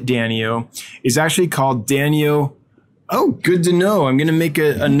Kyathit Danio is actually called Danio. Oh, good to know. I'm going to make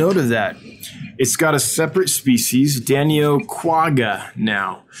a note of that. It's got a separate species, Danio quagga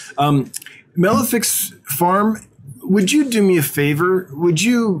now. Melifex Farm, would you do me a favor? Would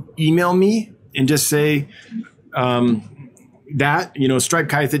you email me and just say, that, striped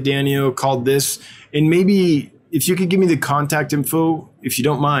Kyathit Danio called this, and maybe if you could give me the contact info, if you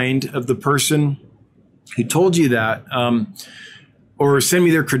don't mind, of the person who told you that, or send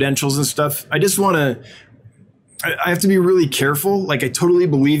me their credentials and stuff. I just want to, I have to be really careful. Like, I totally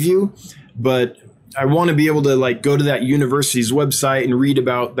believe you, but I want to be able to go to that university's website and read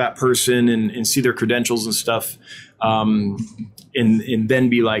about that person and see their credentials and stuff. And then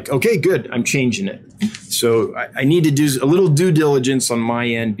be like, okay, good, I'm changing it. So I need to do a little due diligence on my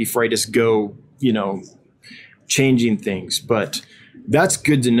end before I just go, changing things. But that's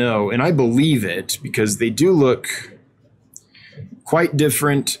good to know. And I believe it because they do look quite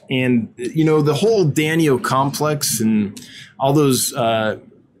different. And, the whole Danio complex and all those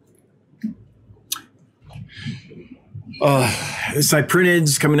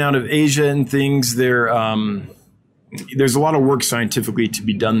cyprinids coming out of Asia and things, there's a lot of work scientifically to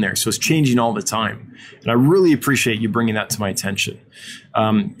be done there. So it's changing all the time. And I really appreciate you bringing that to my attention.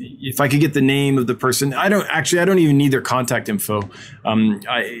 If I could get the name of the person, I don't even need their contact info.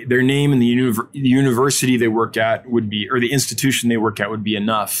 Their name and the university they work at would be, or the institution they work at would be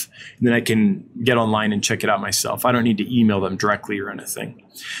enough. And then I can get online and check it out myself. I don't need to email them directly or anything.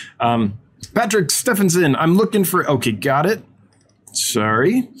 Patrick Stephenson, I'm looking for, okay, got it.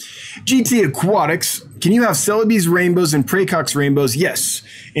 Sorry. GT Aquatics. Can you have Celebes rainbows and Praecox rainbows? Yes.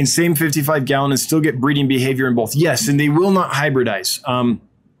 In same 55 gallon and still get breeding behavior in both? Yes. And they will not hybridize.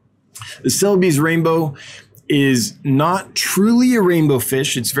 The Celebes rainbow is not truly a rainbow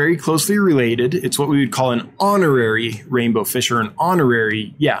fish. It's very closely related. It's what we would call an honorary rainbow fish, or an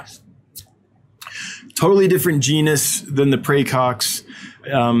honorary, totally different genus than the Praecox.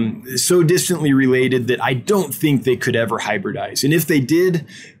 So distantly related that I don't think they could ever hybridize. And if they did,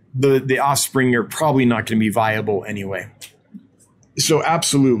 the offspring are probably not going to be viable anyway. So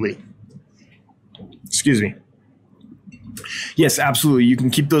absolutely. Excuse me. Yes, absolutely. You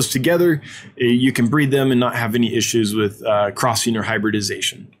can keep those together. You can breed them and not have any issues with crossing or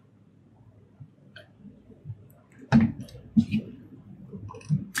hybridization.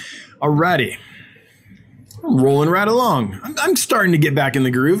 Alrighty. I'm rolling right along. I'm starting to get back in the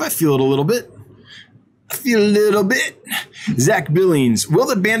groove. I feel it a little bit. Zach Billings, will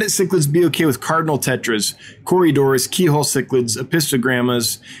the bandit cichlids be okay with cardinal tetras, corridors, keyhole cichlids,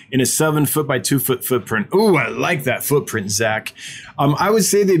 apistogrammas in a 7-foot by 2-foot footprint? Ooh, I like that footprint, Zach. I would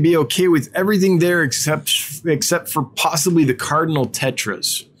say they'd be okay with everything there except for possibly the cardinal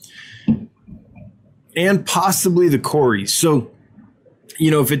tetras and possibly the cories. So,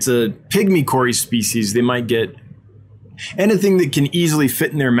 if it's a pygmy cory species, they might get anything that can easily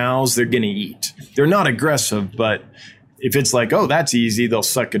fit in their mouths, they're going to eat. They're not aggressive, but if it's like, oh, that's easy, they'll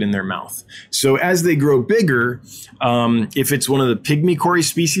suck it in their mouth. So as they grow bigger, if it's one of the pygmy cory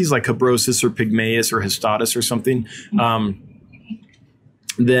species like Habrosus or Pygmaeus or Histatus or something,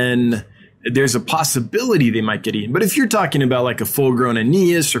 then there's a possibility they might get eaten. But if you're talking about like a full-grown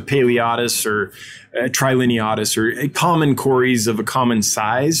Aeneas or Paleotis or Trilineatus or common cories of a common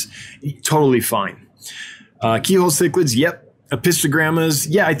size, totally fine. Keyhole cichlids, yep. Apistogrammas,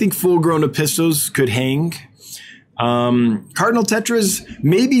 yeah, I think full-grown apistos could hang. Cardinal tetras,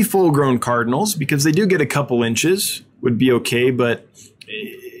 maybe full-grown cardinals because they do get a couple inches, would be okay. But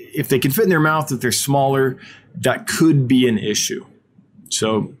if they can fit in their mouth, if they're smaller, that could be an issue.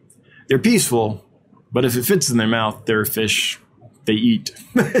 So they're peaceful, but if it fits in their mouth, they're a fish. They eat.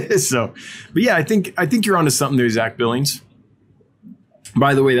 But yeah, I think you're onto something there, Zach Billings.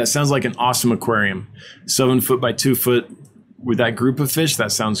 By the way, that sounds like an awesome aquarium. 7-foot by 2-foot with that group of fish.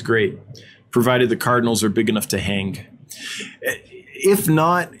 That sounds great, provided the cardinals are big enough to hang. If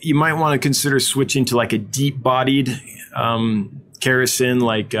not, you might want to consider switching to like a deep-bodied Kerasin,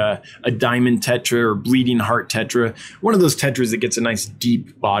 like a diamond tetra or bleeding heart tetra. One of those tetras that gets a nice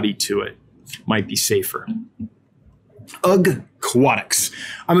deep body to it might be safer. Ugg Aquatics.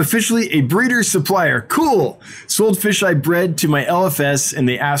 I'm officially a breeder supplier. Cool. Sold fish I bred to my LFS and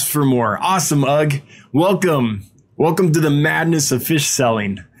they asked for more. Awesome, Ugg. Welcome. Welcome to the madness of fish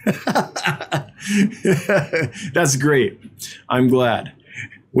selling. That's great. I'm glad.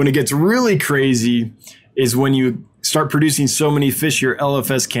 When it gets really crazy is when you start producing so many fish your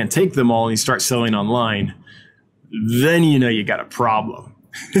LFS can't take them all and you start selling online. Then you got a problem.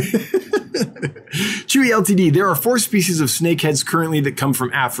 Chewy LTD, there are 4 species of snakeheads currently that come from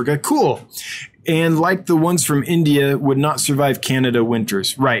Africa. Cool. And like the ones from India, would not survive Canada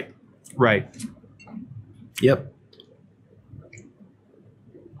winters. Right. Yep.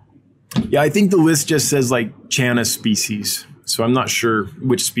 Yeah, I think the list just says like Channa species. So I'm not sure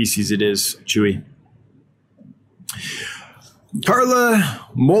which species it is, Chewy. Carla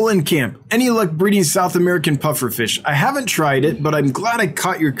Molenkamp, any luck breeding South American pufferfish? I haven't tried it, but I'm glad I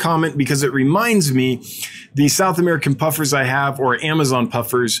caught your comment because it reminds me the South American puffers I have, or Amazon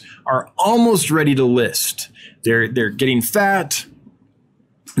puffers, are almost ready to list. They're getting fat,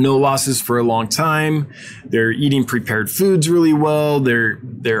 no losses for a long time. They're eating prepared foods really well.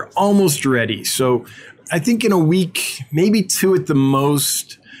 They're almost ready. So I think in a week, maybe 2 at the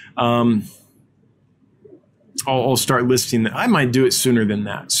most, I'll start listing that. I might do it sooner than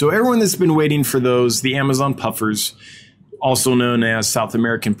that. So everyone that's been waiting for those, the Amazon puffers, also known as South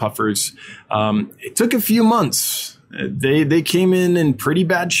American puffers, it took a few months. They came in pretty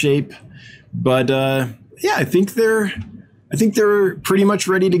bad shape, but yeah, I think they're pretty much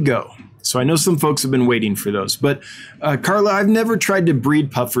ready to go. So I know some folks have been waiting for those. But Carla, I've never tried to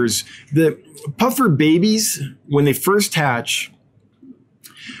breed puffers. The puffer babies, when they first hatch,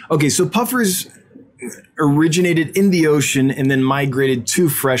 okay, so puffers originated in the ocean and then migrated to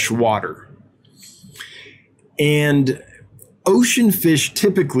fresh water. And ocean fish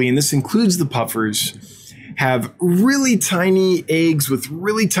typically, and this includes the puffers, have really tiny eggs with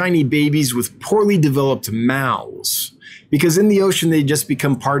really tiny babies with poorly developed mouths. Because in the ocean, they just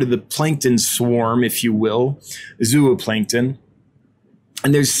become part of the plankton swarm, if you will, zooplankton.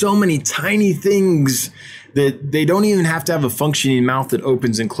 And there's so many tiny things that they don't even have to have a functioning mouth that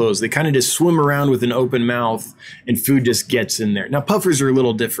opens and closes. They kind of just swim around with an open mouth and food just gets in there. Now, puffers are a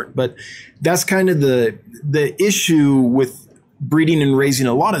little different, but that's kind of the issue with breeding and raising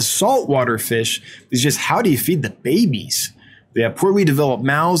a lot of saltwater fish is just how do you feed the babies? They have poorly developed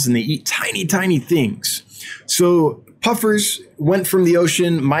mouths and they eat tiny, tiny things. So puffers went from the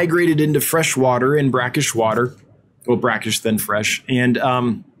ocean, migrated into fresh water and brackish water. Well, brackish then fresh, and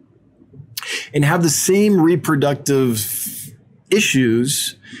have the same reproductive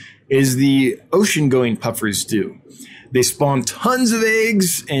issues as the ocean-going puffers do. They spawn tons of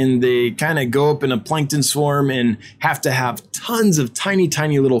eggs, and they kind of go up in a plankton swarm and have to have tons of tiny,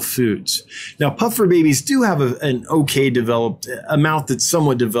 tiny little foods. Now, puffer babies do have an okay developed, a mouth that's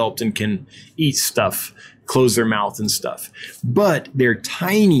somewhat developed and can eat stuff, close their mouth and stuff, but they're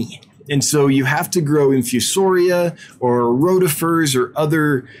tiny. And so you have to grow infusoria or rotifers or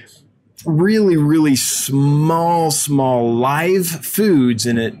other really, really small live foods,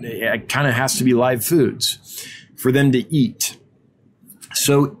 and it kind of has to be live foods for them to eat.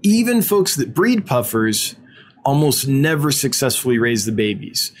 So even folks that breed puffers almost never successfully raise the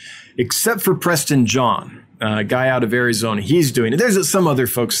babies, except for Preston John, a guy out of Arizona. He's doing it. There's some other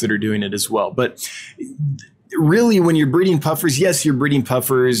folks that are doing it as well. But really, when you're breeding puffers, yes, you're breeding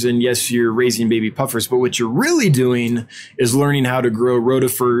puffers, and yes, you're raising baby puffers. But what you're really doing is learning how to grow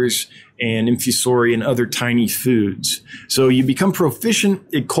rotifers and infusoria and other tiny foods. So you become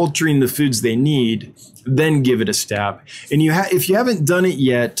proficient at culturing the foods they need, then give it a stab. And if you haven't done it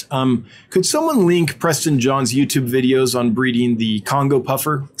yet, could someone link Preston John's YouTube videos on breeding the Congo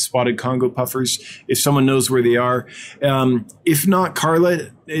puffer, spotted Congo puffers, if someone knows where they are? If not,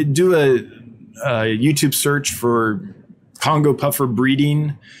 Carla, do a YouTube search for Congo puffer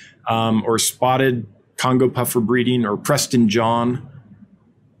breeding, or spotted Congo puffer breeding, or Preston John.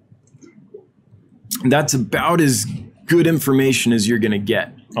 That's about as good information as you're going to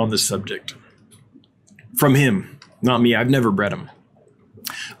get on this subject. From him, not me. I've never bred him.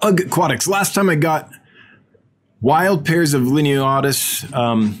 Ugg Aquatics. Last time I got wild pairs of Lineatus.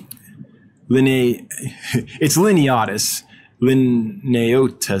 It's Lineatus.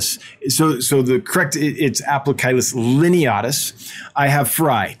 Lineotus. So the correct, it's Aplochilus lineatus. I have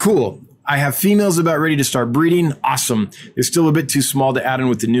fry. Cool. I have females about ready to start breeding. Awesome. They're still a bit too small to add in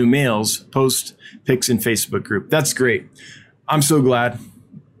with the new males. Post pics in Facebook group. That's great. I'm so glad.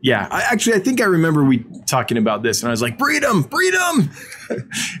 Yeah, I think I remember we talking about this, and I was like, breed them.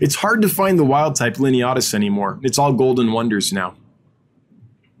 It's hard to find the wild type Lineatus anymore. It's all golden wonders now.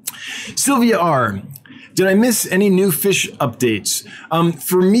 Sylvia R. Did I miss any new fish updates?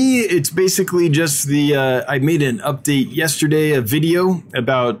 For me, it's basically just I made an update yesterday, a video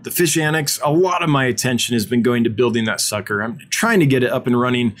about the Fish Annex. A lot of my attention has been going to building that sucker. I'm trying to get it up and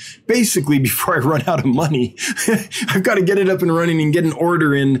running basically before I run out of money. I've got to get it up and running and get an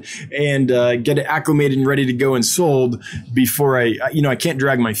order in and get it acclimated and ready to go and sold before I can't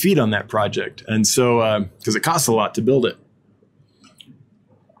drag my feet on that project. And so, because it costs a lot to build it.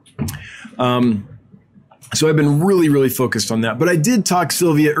 So I've been really, really focused on that. But I did talk,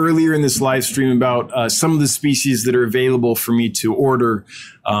 Sylvia, earlier in this live stream about some of the species that are available for me to order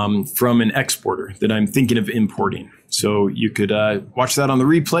from an exporter that I'm thinking of importing. So you could watch that on the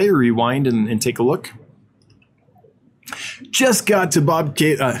replay or rewind and take a look. Just got to Bob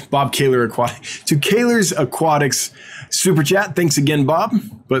Kaler to Kaler's Aquatics Super Chat. Thanks again, Bob.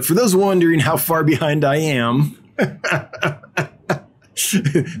 But for those wondering how far behind I am...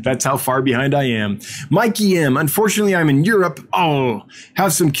 That's how far behind I am. Mikey M. Unfortunately, I'm in Europe. Oh,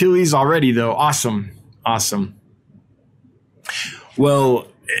 have some killies already, though. Awesome. Well,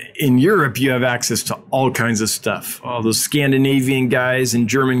 in Europe, you have access to all kinds of stuff. All those Scandinavian guys and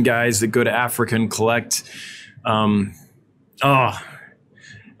German guys that go to Africa and collect. You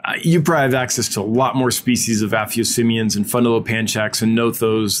probably have access to a lot more species of Aphyosemians and Fundulopanchax and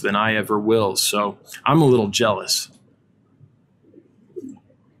Nothos than I ever will. So I'm a little jealous.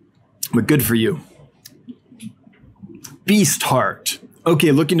 But good for you. Beast Heart.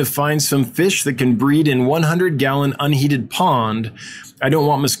 Okay, looking to find some fish that can breed in 100-gallon unheated pond. I don't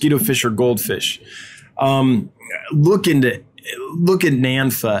want mosquito fish or goldfish. Look at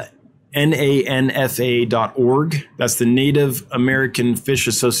NANFA, NANFA.org. That's the Native American Fish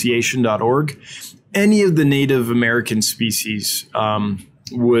Association.org. Any of the Native American species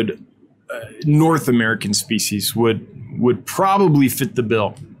North American species would probably fit the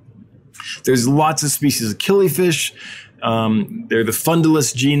bill. There's lots of species of killifish. They're the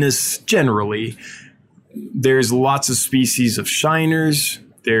Fundulus genus generally. There's lots of species of shiners.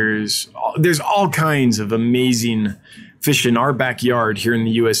 There's all kinds of amazing fish in our backyard here in the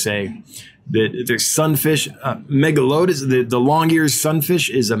USA. There's sunfish, megalotus, the long ears sunfish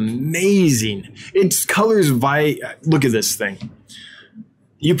is amazing. Its colors look at this thing.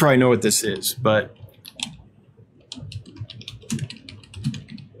 You probably know what this is, but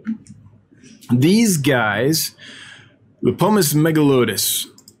these guys, Lepomis megalotus.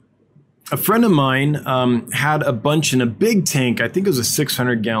 A friend of mine had a bunch in a big tank. I think it was a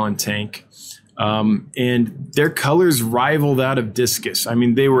 600-gallon tank. And their colors rivaled that of discus. I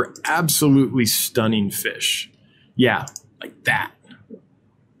mean, they were absolutely stunning fish. Yeah, like that.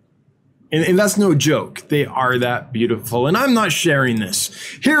 And that's no joke. They are that beautiful. And I'm not sharing this.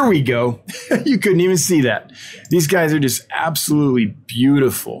 Here we go. You couldn't even see that. These guys are just absolutely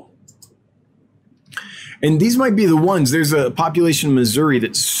beautiful. And these might be the ones. There's a population in Missouri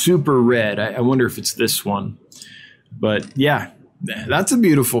that's super red. I wonder if it's this one. But yeah, That's a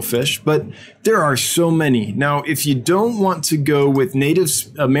beautiful fish, but there are so many. Now, if you don't want to go with Native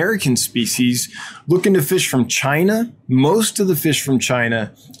American species, look into fish from China. Most of the fish from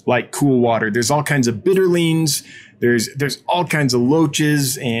China like cool water. There's all kinds of bitterlings. There's all kinds of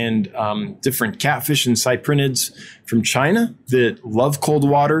loaches and different catfish and cyprinids from China that love cold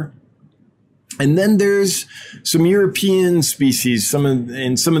water. And then there's some European species, some of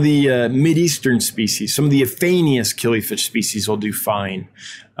the Mideastern species, some of the Aphanius killifish species will do fine.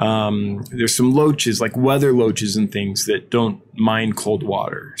 There's some loaches, like weather loaches and things that don't mind cold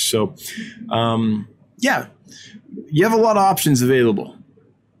water. So, yeah, you have a lot of options available.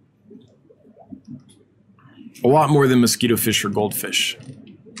 A lot more than mosquito fish or goldfish.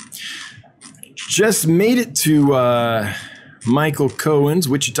 Just made it to Michael Cohen's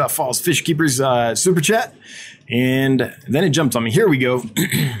Wichita Falls Fish Keepers super chat, and then it jumped on me. Here we go.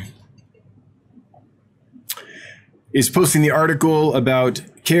 Is posting the article about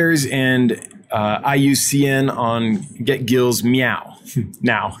CARES and IUCN on Get Gills Meow.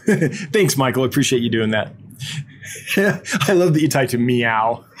 Now, thanks, Michael. I appreciate you doing that. I love that you typed in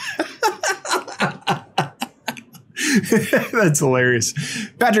meow. That's hilarious.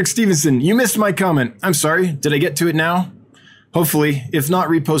 Patrick Stevenson, you missed my comment. I'm sorry. Did I get to it now? Hopefully. If not,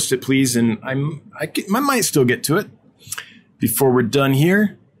 repost it, please. And I might still get to it before we're done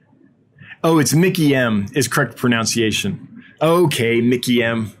here. Oh, it's Mickey M is correct pronunciation. Okay, Mickey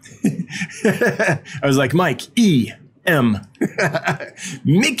M. I was like, Mike, E-M.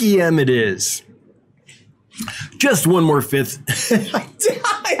 Mickey M it is. Just one more fifth.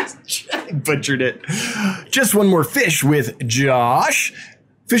 I butchered it. Just one more fish with Josh.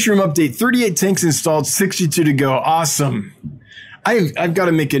 Fish room update, 38 tanks installed, 62 to go. Awesome. I've got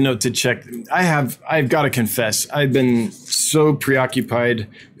to make a note to check. I've got to confess, I've been so preoccupied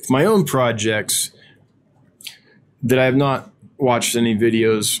with my own projects that I have not watched any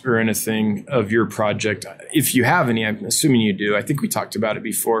videos or anything of your project. If you have any, I'm assuming you do. I think we talked about it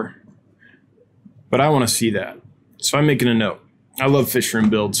before, but I want to see that. So I'm making a note. I love fish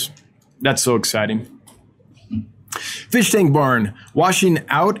room builds. That's so exciting. Fish tank barn, washing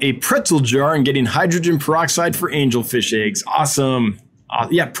out a pretzel jar and getting hydrogen peroxide for angelfish eggs. Awesome.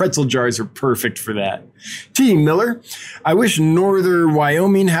 Yeah, pretzel jars are perfect for that. T. Miller, I wish Northern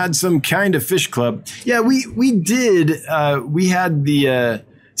Wyoming had some kind of fish club. Yeah, we did. We had the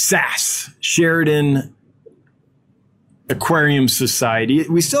SAS, Sheridan Aquarium Society.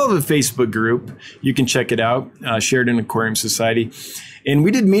 We still have a Facebook group. You can check it out, Sheridan Aquarium Society. And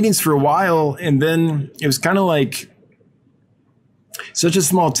we did meetings for a while, and then it was kind of like such a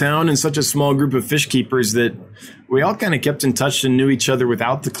small town and such a small group of fish keepers that we all kind of kept in touch and knew each other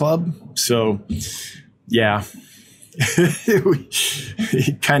without the club. So, yeah,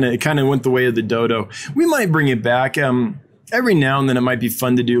 it kind of went the way of the dodo. We might bring it back. Every now and then it might be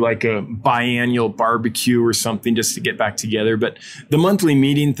fun to do like a biannual barbecue or something just to get back together. But the monthly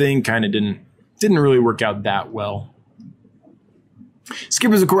meeting thing kind of didn't really work out that well.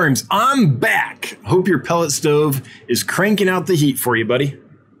 Skipper's Aquariums, I'm back. Hope your pellet stove is cranking out the heat for you, buddy.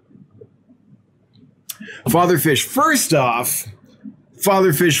 Fatherfish, first off,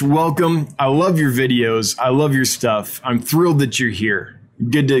 Fatherfish, welcome. I love your videos. I love your stuff. I'm thrilled that you're here.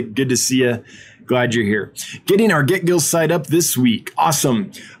 Good to see you. Glad you're here. Getting our Get Gills site up this week.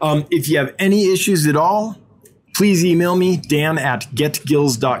 Awesome. If you have any issues at all, please email me,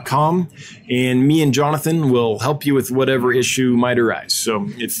 dan@getgills.com, and me and Jonathan will help you with whatever issue might arise. So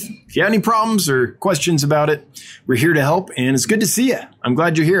if you have any problems or questions about it, we're here to help, and it's good to see you. I'm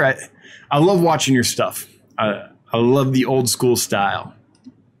glad you're here. I love watching your stuff. I love the old school style.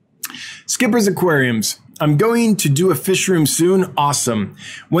 Skipper's Aquariums. I'm going to do a fish room soon. Awesome.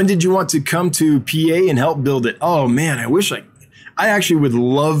 When did you want to come to PA and help build it? Oh man, I actually would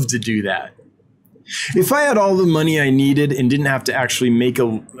love to do that. If I had all the money I needed and didn't have to actually make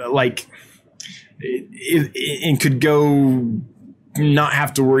and could go not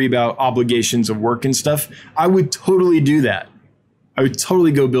have to worry about obligations of work and stuff, I would totally do that. I would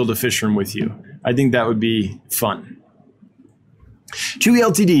totally go build a fish room with you. I think that would be fun. Chewy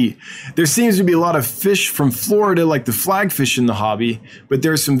LTD, there seems to be a lot of fish from Florida like the flagfish in the hobby, but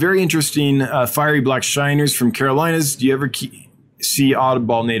there are some very interesting fiery black shiners from Carolinas. Do you ever see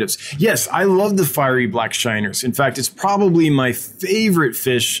oddball natives? Yes, I love the fiery black shiners. In fact, it's probably my favorite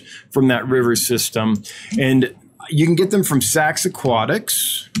fish from that river system. And you can get them from Sachs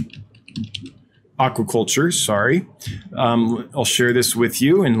Aquaculture, sorry. I'll share this with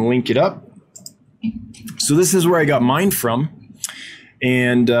you and link it up. So this is where I got mine from.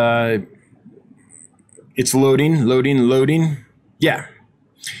 And it's loading. Yeah.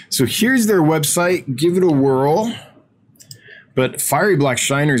 So here's their website. Give it a whirl. But fiery black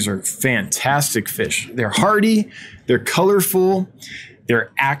shiners are fantastic fish. They're hardy, they're colorful,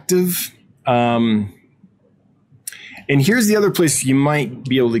 they're active. And here's the other place you might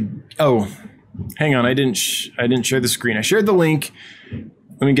be able to. Oh, hang on, I didn't share the screen. I shared the link.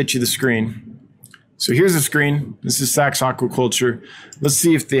 Let me get you the screen. So here's the screen. This is Sachs Aquaculture. Let's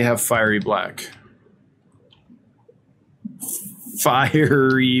see if they have fiery black.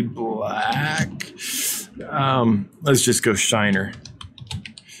 Fiery black. Let's just go shiner.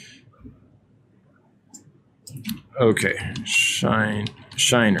 Okay,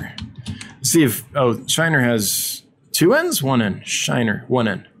 shiner. Let's see if, shiner has 2 ends, 1 end. Shiner, 1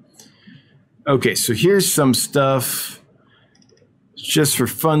 end. Okay, so here's some stuff just for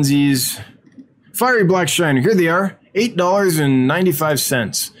funsies. Fiery black shiner, here they are,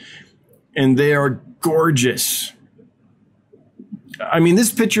 $8.95. And they are gorgeous. I mean,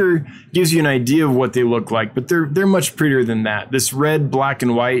 this picture gives you an idea of what they look like, but they're much prettier than that. This red, black,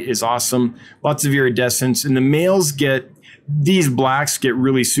 and white is awesome. Lots of iridescence. And the males these blacks get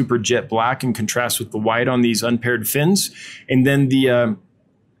really super jet black in contrast with the white on these unpaired fins. And then the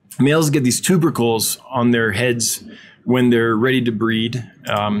males get these tubercles on their heads when they're ready to breed.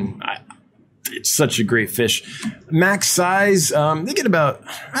 It's such a great fish. Max size, they get about,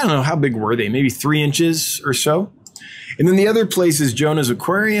 I don't know, how big were they? Maybe 3 inches or so. And then the other place is Jonah's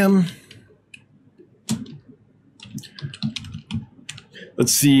Aquarium.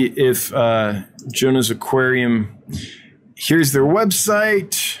 Let's see if Jonah's Aquarium, here's their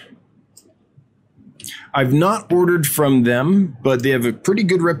website. I've not ordered from them, but they have a pretty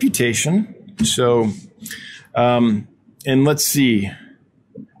good reputation. So, and let's see,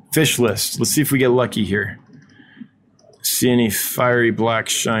 fish list. Let's see if we get lucky here. See any fiery black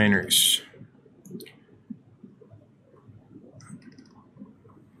shiners.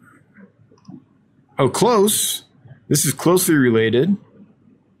 Oh, close. This is closely related.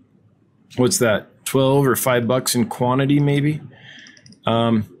 What's that? 12 or $5 in quantity, maybe?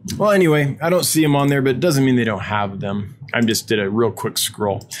 Well, anyway, I don't see them on there, but it doesn't mean they don't have them. I just did a real quick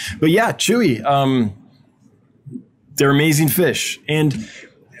scroll. But yeah, Chewy, they're amazing fish. And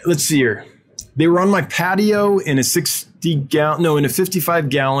let's see here. They were on my patio in a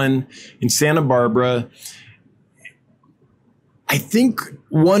 55-gallon in Santa Barbara. I think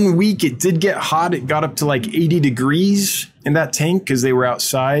 1 week it did get hot. It got up to like 80 degrees in that tank because they were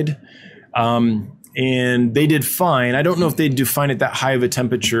outside. And they did fine. I don't know if they'd do fine at that high of a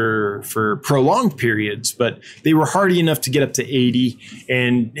temperature for prolonged periods, but they were hardy enough to get up to 80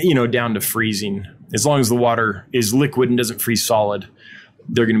 and, down to freezing. As long as the water is liquid and doesn't freeze solid,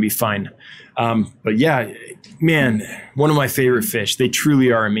 they're going to be fine. But yeah, man, one of my favorite fish. They truly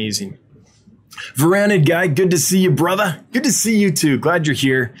are amazing. Varanid guy, good to see you, brother. Good to see you too. Glad you're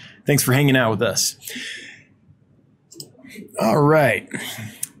here. Thanks for hanging out with us. All right.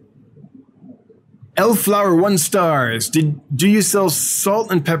 Elflower 1 stars. Do you sell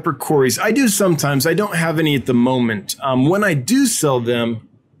salt and pepper cories? I do sometimes. I don't have any at the moment. When I do sell them,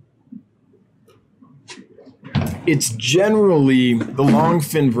 it's generally the long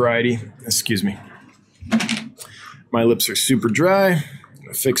fin variety. Excuse me. My lips are super dry. I'm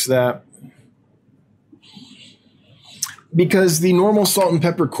gonna fix that. Because the normal salt and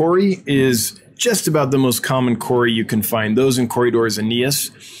pepper cory is just about the most common cory you can find. Those in Corydoras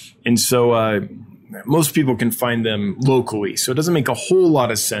aeneas. And so most people can find them locally. So it doesn't make a whole lot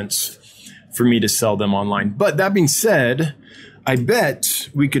of sense for me to sell them online. But that being said, I bet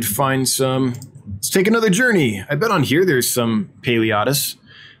we could find some. Let's take another journey. I bet on here there's some Paleotis.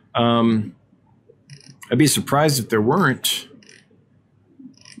 I'd be surprised if there weren't.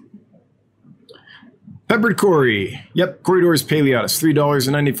 Peppered cory. Yep, Corydoras Paleotis,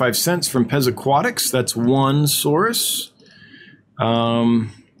 $3.95 from Pez Aquatics. That's one source.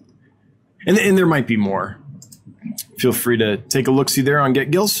 And there might be more. Feel free to take a look-see there on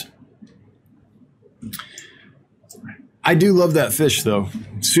Get Gills. I do love that fish, though.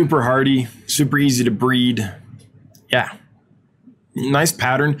 Super hardy, super easy to breed. Yeah. Nice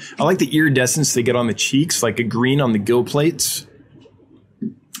pattern. I like the iridescence they get on the cheeks, like a green on the gill plates.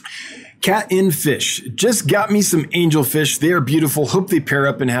 Cat in fish. Just got me some angelfish. They are beautiful. Hope they pair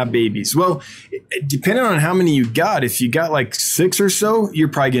up and have babies. Well, depending on how many you got, if you got like 6 or so, you're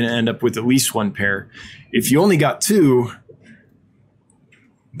probably going to end up with at least 1 pair. If you only got 2,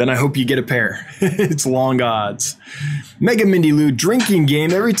 then I hope you get a pair. It's long odds. Mega Mindy Lou, drinking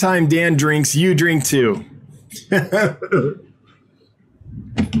game. Every time Dan drinks, you drink too.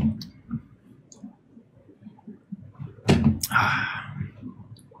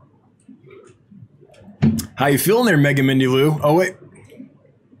 How you feeling there, Mega Mindy Lou? Oh, wait.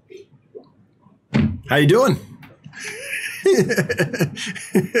 How you doing?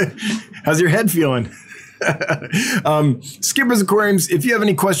 How's your head feeling? Skipper's Aquariums, if you have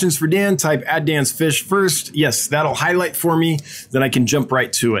any questions for Dan, type @DansFish first. Yes, that'll highlight for me. Then I can jump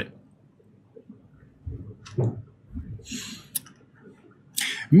right to it.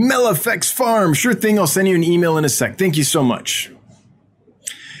 Melifex Farm. Sure thing. I'll send you an email in a sec. Thank you so much.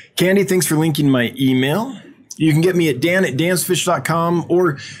 Candy, thanks for linking my email. You can get me at dan@dansfish.com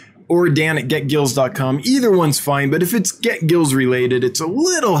or dan@getgills.com. Either one's fine, but if it's Get Gills related, it's a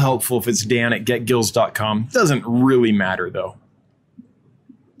little helpful if it's dan@getgills.com. Doesn't really matter, though.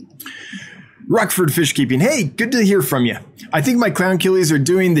 Rockford Fish Keeping. Hey, good to hear from you. I think my clown killies are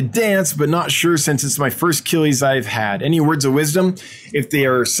doing the dance, but not sure since it's my first killies I've had. Any words of wisdom? If they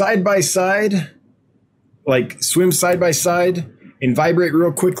are side by side, like swim side by side and vibrate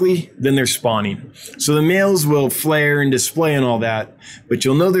real quickly, then they're spawning. So the males will flare and display and all that, but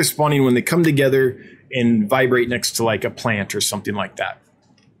you'll know they're spawning when they come together and vibrate next to like a plant or something like that.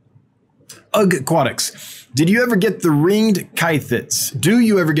 Ugg Aquatics. Did you ever get the ringed chythids? Do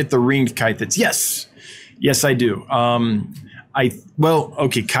you ever get the ringed chythids? Yes. Yes, I do.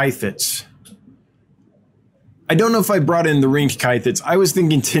 Chythids. I don't know if I brought in the ringed chythids. I was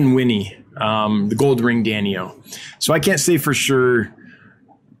thinking Tin Winnie, the gold ringed Danio. So I can't say for sure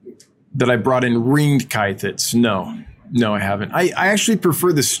that I brought in ringed chythids. No, I haven't. I actually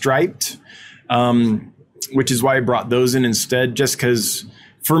prefer the striped, which is why I brought those in instead, just because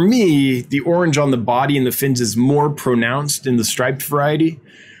for me, the orange on the body and the fins is more pronounced in the striped variety,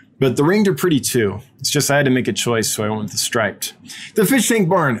 but the ringed are pretty too. It's just I had to make a choice, so I went with the striped. The Fish Tank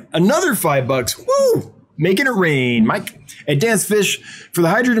Barn, another $5. Woo! Making it rain. Mike at Dance Fish, for the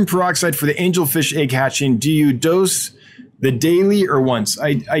hydrogen peroxide for the angelfish egg hatching, do you dose the daily or once?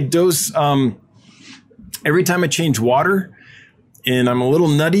 I dose every time I change water, and I'm a little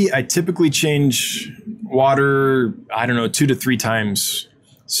nutty. I typically change water, 2 to 3 times.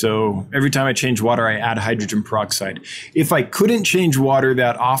 So every time I change water, I add hydrogen peroxide. If I couldn't change water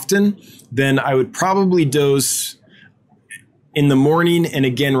that often, then I would probably dose in the morning and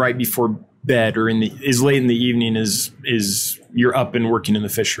again right before bed, or as late in the evening as you're up and working in the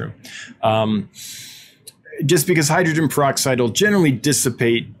fish room. Just because hydrogen peroxide will generally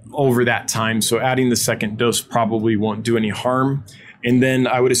dissipate over that time, so adding the second dose probably won't do any harm. And then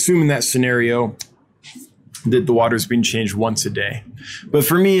I would assume in that scenario that the water is being changed once a day. But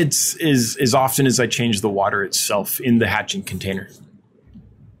for me, it's as often as I change the water itself in the hatching container.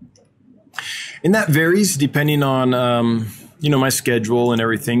 And that varies depending on, my schedule and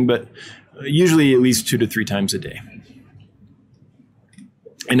everything, but usually at least 2 to 3 times a day.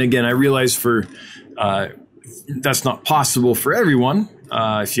 And again, I realize that's not possible for everyone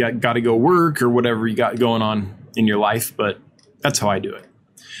if you got to go work or whatever you got going on in your life, but that's how I do it.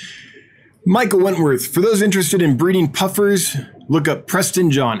 Michael Wentworth, for those interested in breeding puffers, look up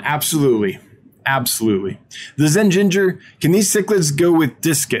Preston John. Absolutely. The Zen Ginger, can these cichlids go with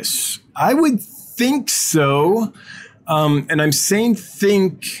discus? I would think so. And I'm saying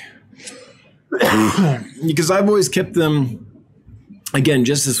think because I've always kept them, again,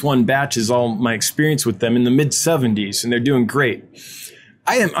 just this one batch is all my experience with them, in the mid-70s, and they're doing great.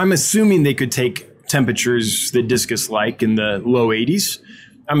 I'm assuming they could take temperatures that discus like in the low 80s.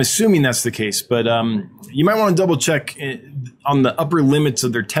 I'm assuming that's the case, but you might want to double check on the upper limits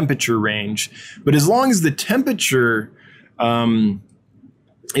of their temperature range. But as long as the temperature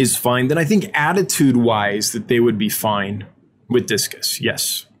is fine, then I think attitude-wise that they would be fine with discus,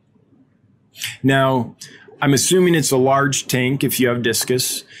 yes. Now, I'm assuming it's a large tank if you have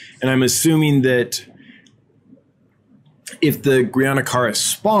discus, and I'm assuming that if the Guianacara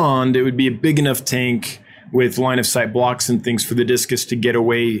spawned, it would be a big enough tank with line of sight blocks and things for the discus to get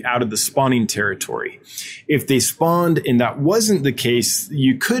away out of the spawning territory. If they spawned and that wasn't the case,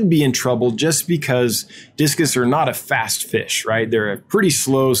 you could be in trouble just because discus are not a fast fish, right? They're a pretty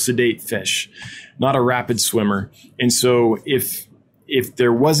slow, sedate fish, not a rapid swimmer. And so if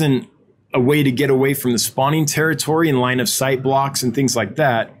there wasn't a way to get away from the spawning territory and line of sight blocks and things like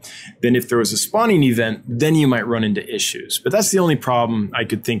that, then if there was a spawning event, then you might run into issues. But that's the only problem I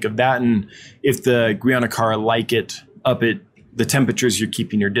could think of, that, and if the Guianacara like it up at the temperatures you're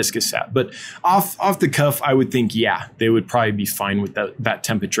keeping your discus at. But off the cuff, I would think, yeah, they would probably be fine with that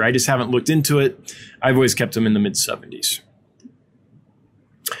temperature. I just haven't looked into it. I've always kept them in the mid-70s.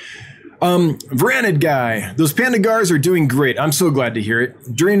 Varanid guy, those Pandagars are doing great. I'm so glad to hear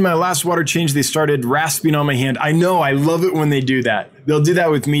it. During my last water change, they started rasping on my hand. I know, I love it when they do that. They'll do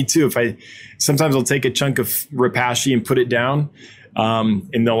that with me too. Sometimes I'll take a chunk of Repashy and put it down,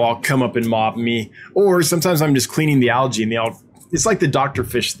 and they'll all come up and mob me. Or sometimes I'm just cleaning the algae and they all it's like the Dr.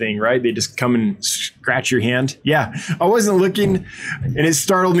 Fish thing, right? They just come and scratch your hand. Yeah, I wasn't looking, and it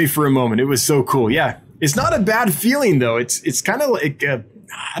startled me for a moment. It was so cool. Yeah, it's not a bad feeling though. It's kind of like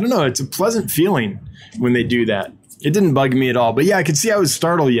I don't know. It's a pleasant feeling when they do that. It didn't bug me at all. But yeah, I could see I would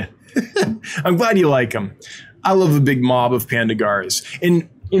startle you. I'm glad you like them. I love a big mob of Pandagaras. And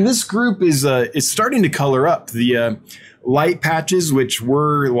in this group is it's starting to color up. The light patches, which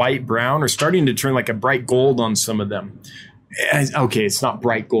were light brown, are starting to turn like a bright gold on some of them. Okay, it's not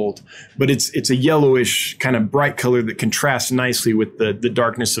bright gold, but it's a yellowish kind of bright color that contrasts nicely with the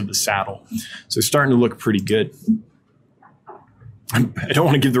darkness of the saddle. So it's starting to look pretty good. I don't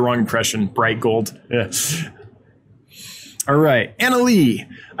want to give the wrong impression. Bright gold. Yeah. All right, Anna Lee.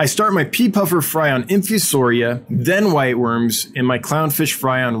 I start my pea puffer fry on Infusoria, then whiteworms, and my clownfish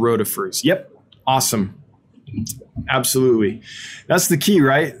fry on rotifers. Yep, awesome. Absolutely. That's the key,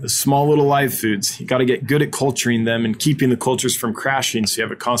 right? The small little live foods. You got to get good at culturing them and keeping the cultures from crashing so you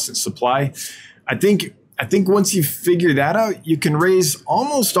have a constant supply. I think once you figure that out, you can raise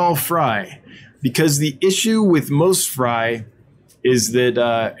almost all fry, because the issue with most fry is that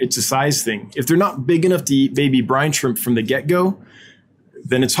it's a size thing. If they're not big enough to eat baby brine shrimp from the get-go,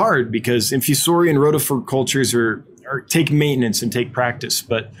 then it's hard, because Infusoria and rotifer cultures are take maintenance and take practice.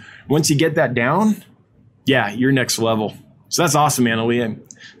 But once you get that down, yeah, you're next level. So that's awesome, Annalie.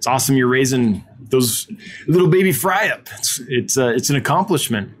 It's awesome you're raising those little baby fry up. It's an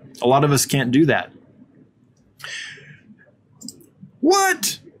accomplishment. A lot of us can't do that.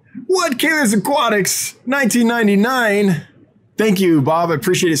 What? Kaler's Aquatics, 1999. Thank you, Bob. I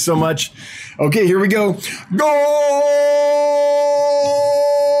appreciate it so much. Okay, here we go. Go!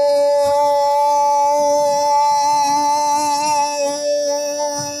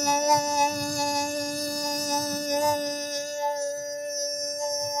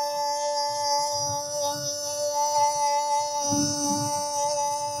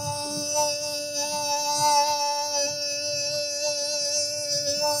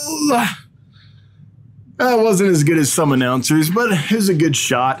 That wasn't as good as some announcers, but it was a good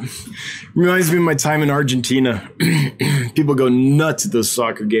shot. Reminds me of my time in Argentina. People go nuts at those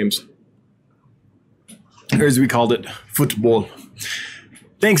soccer games. Or as we called it, football.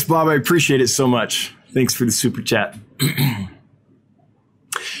 Thanks, Bob. I appreciate it so much. Thanks for the super chat.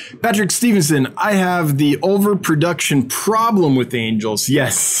 Patrick Stevenson, I have the overproduction problem with angels.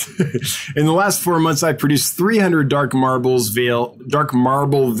 Yes. In the last 4 months, I produced 300 dark marble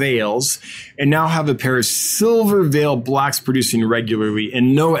veils, and now have a pair of silver veil blacks producing regularly,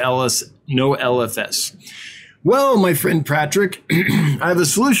 and no LFS. Well, my friend Patrick, I have a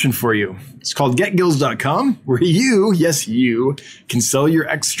solution for you. It's called getgills.com, where you can sell your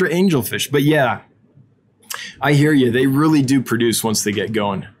extra angelfish. But yeah, I hear you. They really do produce once they get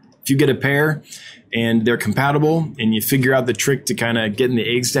going. If you get a pair and they're compatible and you figure out the trick to kind of getting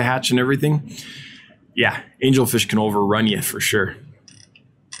the eggs to hatch and everything, yeah, angelfish can overrun you for sure,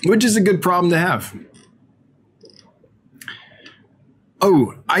 which is a good problem to have.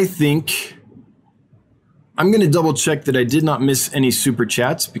 Oh, I think I'm going to double check that I did not miss any super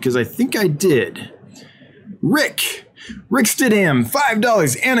chats, because I think I did. Rick Stidham,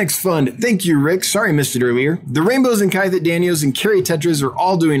 $5, Annex Fund. Thank you, Rick. Sorry I missed it earlier. The Rainbows and Kythet Daniels and Carrie Tetras are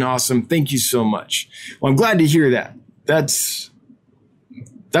all doing awesome. Thank you so much. Well, I'm glad to hear that. That's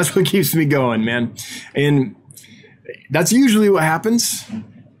what keeps me going, man. And that's usually what happens.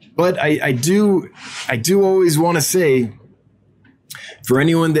 But I do always want to say, for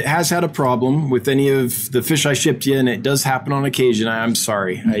anyone that has had a problem with any of the fish I shipped you, and it does happen on occasion, I'm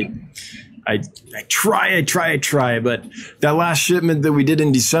sorry. I try, but that last shipment that we did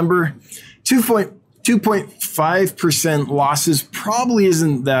in December, 2.5% losses probably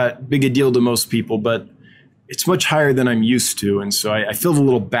isn't that big a deal to most people, but it's much higher than I'm used to. And so I feel a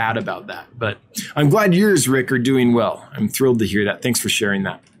little bad about that, but I'm glad yours, Rick, are doing well. I'm thrilled to hear that. Thanks for sharing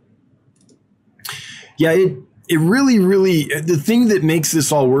that. Yeah, it really, the thing that makes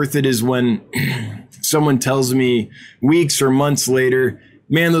this all worth it is when someone tells me weeks or months later,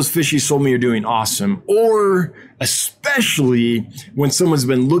 man, those fish you sold me are doing awesome. Or especially when someone's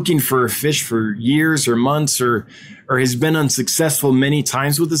been looking for a fish for years or months, or has been unsuccessful many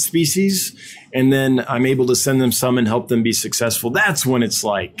times with the species, and then I'm able to send them some and help them be successful. That's when it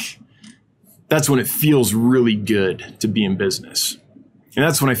feels really good to be in business. And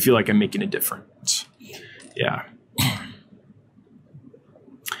that's when I feel like I'm making a difference. Yeah.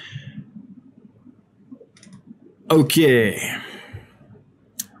 Okay.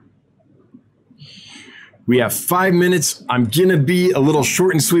 We have 5 minutes. I'm going to be a little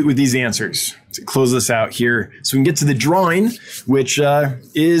short and sweet with these answers to close this out here so we can get to the drawing, which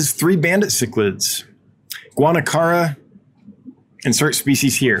is 3 bandit cichlids. Guanacara, Insert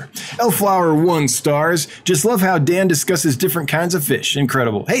species here. Elflower 1 stars. Just love how Dan discusses different kinds of fish.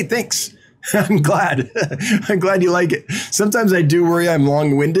 Incredible. Hey, thanks. I'm glad. I'm glad you like it. Sometimes I do worry I'm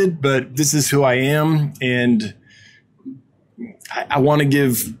long-winded, but this is who I am, and I want to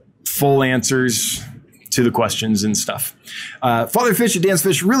give full answers to the questions and stuff. Father Fish at Dan's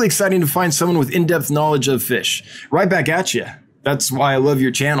Fish, really exciting to find someone with in-depth knowledge of fish. Right back at you. That's why I love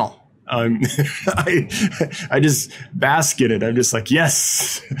your channel. I just bask in it. I'm just like,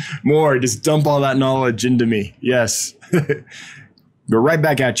 yes, more. Just dump all that knowledge into me. Yes. Go right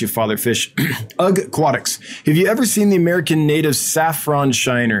back at you, Father Fish. Ugg Aquatics. Have you ever seen the American native saffron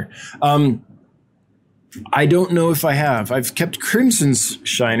shiner? I don't know if I have. I've kept crimson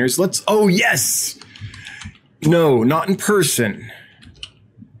shiners. Oh, yes. No, not in person.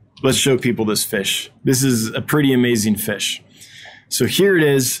 Let's show people this fish. This is a pretty amazing fish. So here it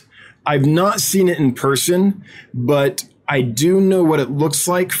is. I've not seen it in person, but I do know what it looks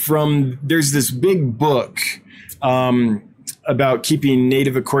like there's this big book about keeping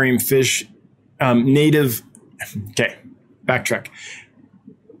native aquarium fish, backtrack.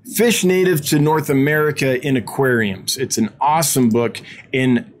 Fish native to North America in aquariums. It's an awesome book.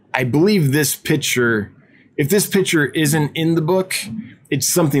 And I believe this picture, if this picture isn't in the book,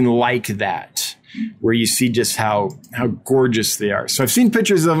 it's something like that, where you see just how gorgeous they are. So I've seen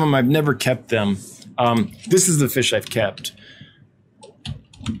pictures of them. I've never kept them. This is the fish I've kept,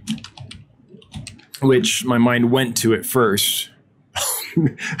 which my mind went to at first.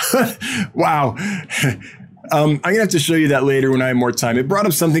 Wow. I'm going to have to show you that later when I have more time. It brought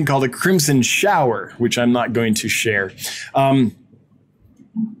up something called a crimson shower, which I'm not going to share.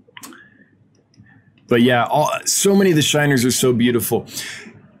 But yeah, so many of the shiners are so beautiful.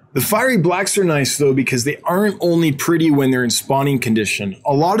 The fiery blacks are nice, though, because they aren't only pretty when they're in spawning condition.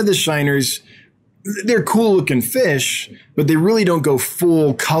 A lot of the shiners, they're cool-looking fish, but they really don't go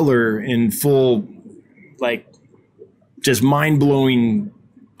full color and full, just mind-blowing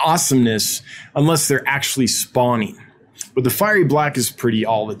awesomeness unless they're actually spawning. But the fiery black is pretty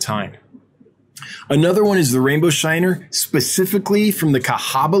all the time. Another one is the rainbow shiner, specifically from the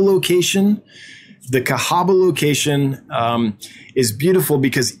Cahaba location. The Cahaba location is beautiful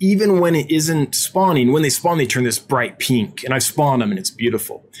because even when it isn't spawning, when they spawn, they turn this bright pink. And I've spawned them and it's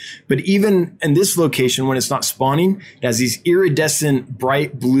beautiful. But even in this location, when it's not spawning, it has these iridescent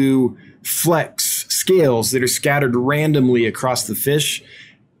bright blue flecks, scales that are scattered randomly across the fish.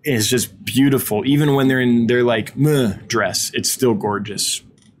 It's just beautiful. Even when they're in their dress, it's still gorgeous.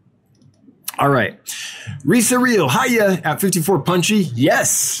 All right. Risa Real, hiya at 54 Punchy.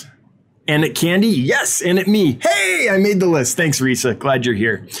 Yes. And at Candy. Yes. And at me. Hey, I made the list. Thanks, Risa. Glad you're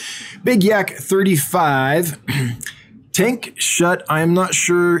here. Big Yak 35. Tank shut. I am not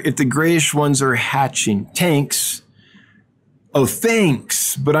sure if the grayish ones are hatching. Tanks. Oh,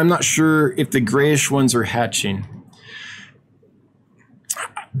 thanks. But I'm not sure if the grayish ones are hatching.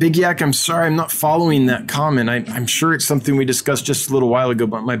 Big Yak, I'm sorry, I'm not following that comment. I'm sure it's something we discussed just a little while ago,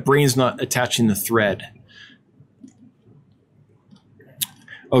 but my brain's not attaching the thread.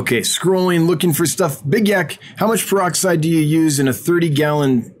 Okay, scrolling, looking for stuff. Big Yak, how much peroxide do you use in a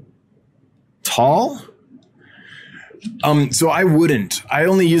 30-gallon tall? So I wouldn't. I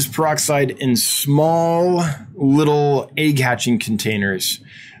only use peroxide in small little egg hatching containers.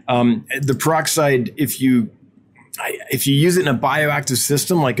 The peroxide, if you use it in a bioactive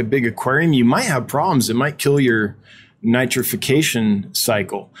system like a big aquarium, you might have problems. It might kill your nitrification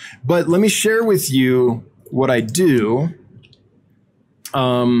cycle. But let me share with you what I do.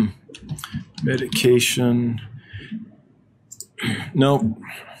 Medication. Nope.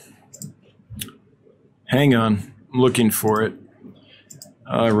 Hang on. I'm looking for it.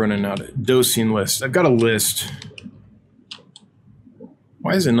 Running out of dosing list. I've got a list.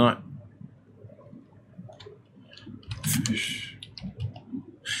 Why is it not?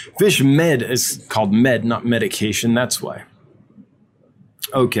 Fish med is called med, not medication. That's why.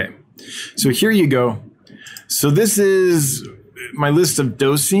 Okay. So here you go. So this is my list of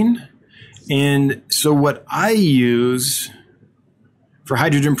dosing. And so what I use for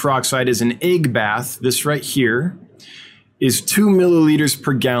hydrogen peroxide is an egg bath. This right here is 2 milliliters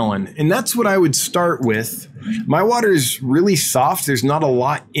per gallon. And that's what I would start with. My water is really soft. There's not a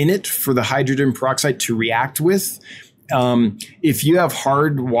lot in it for the hydrogen peroxide to react with. If you have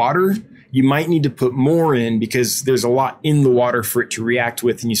hard water, you might need to put more in because there's a lot in the water for it to react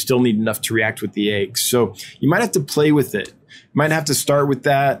with, and you still need enough to react with the eggs. So you might have to play with it. You might have to start with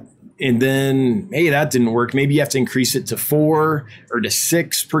that, and then, hey, that didn't work. Maybe you have to increase it to 4 or to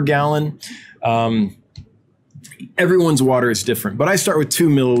 6 per gallon. Everyone's water is different, but I start with 2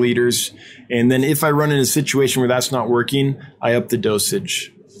 milliliters. And then if I run in a situation where that's not working, I up the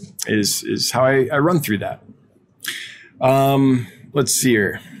dosage is how I run through that. Let's see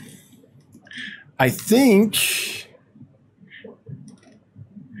here. I think,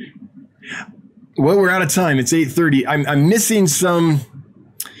 well, we're out of time. It's 8:30. I'm missing some.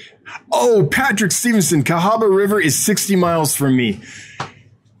 Oh, Patrick Stevenson, Cahaba River is 60 miles from me.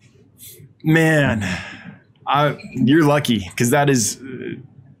 Man, you're lucky, because that is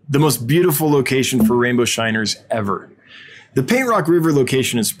the most beautiful location for rainbow shiners ever. The Paint Rock River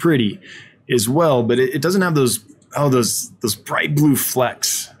location is pretty as well, but it doesn't have those bright blue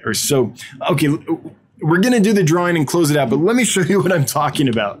flecks. Or so. Okay, we're going to do the drawing and close it out, but let me show you what I'm talking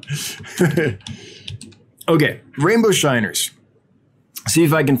about. Okay, rainbow shiners. See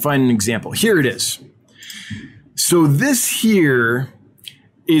if I can find an example. Here it is. So this here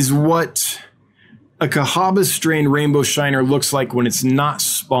is what a Cahaba strain rainbow shiner looks like when it's not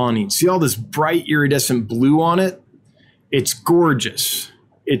spawning. See all this bright iridescent blue on it? It's gorgeous.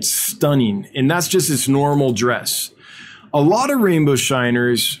 It's stunning. And that's just its normal dress. A lot of rainbow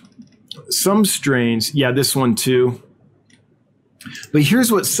shiners, some strains, yeah, this one too. But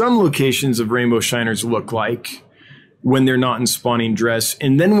here's what some locations of rainbow shiners look like when they're not in spawning dress.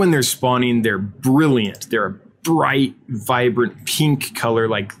 And then when they're spawning, they're brilliant. They're a bright, vibrant pink color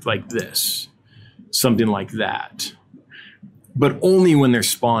like this. Something like that. But only when they're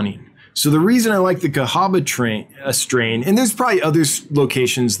spawning. So the reason I like the Cahaba strain, and there's probably other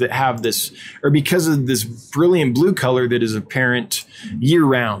locations that have this, are because of this brilliant blue color that is apparent year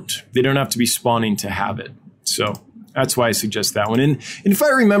round. They don't have to be spawning to have it. So that's why I suggest that one. And if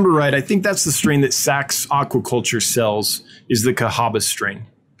I remember right, I think that's the strain that Sachs Aquaculture sells, is the Cahaba strain.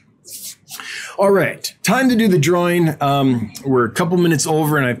 All right, time to do the drawing. We're a couple minutes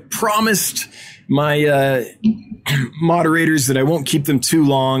over, and I promised my moderators that I won't keep them too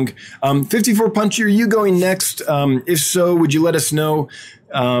long. 54 Punchy, are you going next? If so, would you let us know?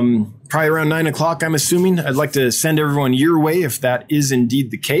 Probably around 9 o'clock, I'm assuming. I'd like to send everyone your way if that is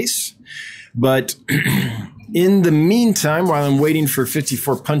indeed the case. But in the meantime, while I'm waiting for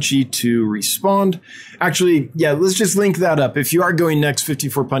 54 Punchy to respond, actually, yeah, let's just link that up. If you are going next,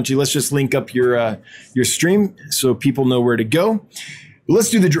 54 Punchy, let's just link up your stream so people know where to go. Let's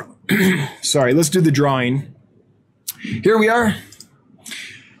do the let's do the drawing. Here we are.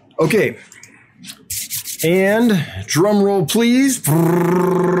 Okay. And drum roll, please.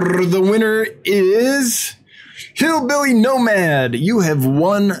 The winner is Hillbilly Nomad. You have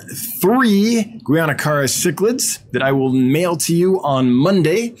won 3 Guianacara cichlids that I will mail to you on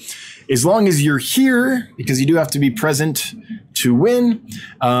Monday. As long as you're here, because you do have to be present to win.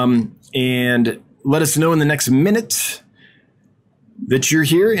 And let us know in the next minute that you're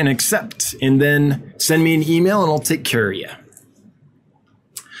here and accept. And then send me an email and I'll take care of you.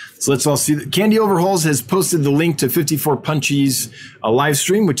 So let's all see. Candy Overhauls has posted the link to 54 Punchy's live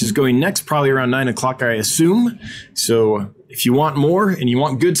stream, which is going next, probably around 9 o'clock, I assume. So if you want more and you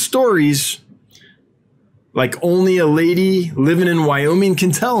want good stories, like only a lady living in Wyoming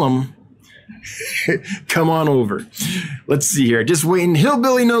can tell them, come on over. Let's see here. Just waiting.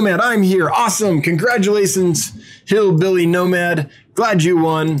 Hillbilly Nomad, I'm here. Awesome. Congratulations, Hillbilly Nomad. Glad you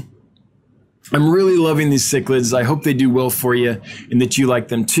won. I'm really loving these cichlids. I hope they do well for you and that you like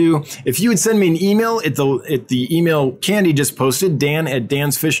them too. If you would send me an email at the email Candy just posted,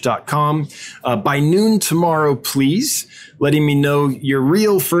 dan@dansfish.com, by noon tomorrow, please, letting me know your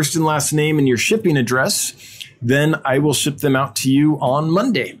real first and last name and your shipping address, then I will ship them out to you on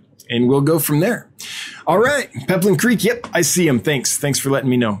Monday and we'll go from there. All right. Peplin Creek. Yep. I see him. Thanks. Thanks for letting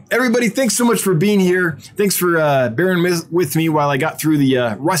me know. Everybody, thanks so much for being here. Thanks for bearing with me while I got through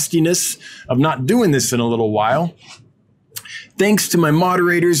the rustiness of not doing this in a little while. Thanks to my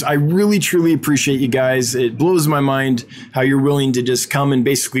moderators. I really, truly appreciate you guys. It blows my mind how you're willing to just come and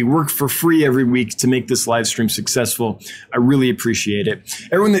basically work for free every week to make this live stream successful. I really appreciate it.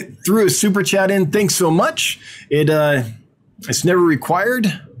 Everyone that threw a super chat in, thanks so much. It's never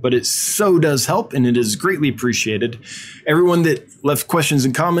required, but it so does help, and it is greatly appreciated. Everyone that left questions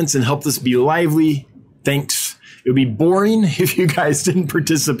and comments and helped us be lively, thanks. It would be boring if you guys didn't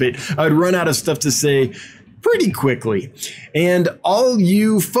participate. I would run out of stuff to say pretty quickly. And all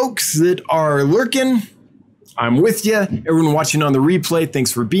you folks that are lurking, I'm with you. Everyone watching on the replay,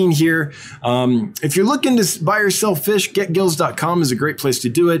 thanks for being here. If you're looking to buy or sell fish, getgills.com is a great place to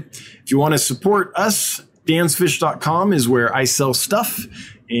do it. If you want to support us, dansfish.com is where I sell stuff.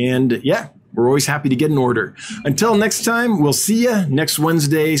 And yeah, we're always happy to get an order. Until next time, we'll see you next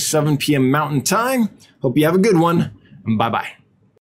Wednesday, 7 p.m. Mountain Time. Hope you have a good one. Bye-bye.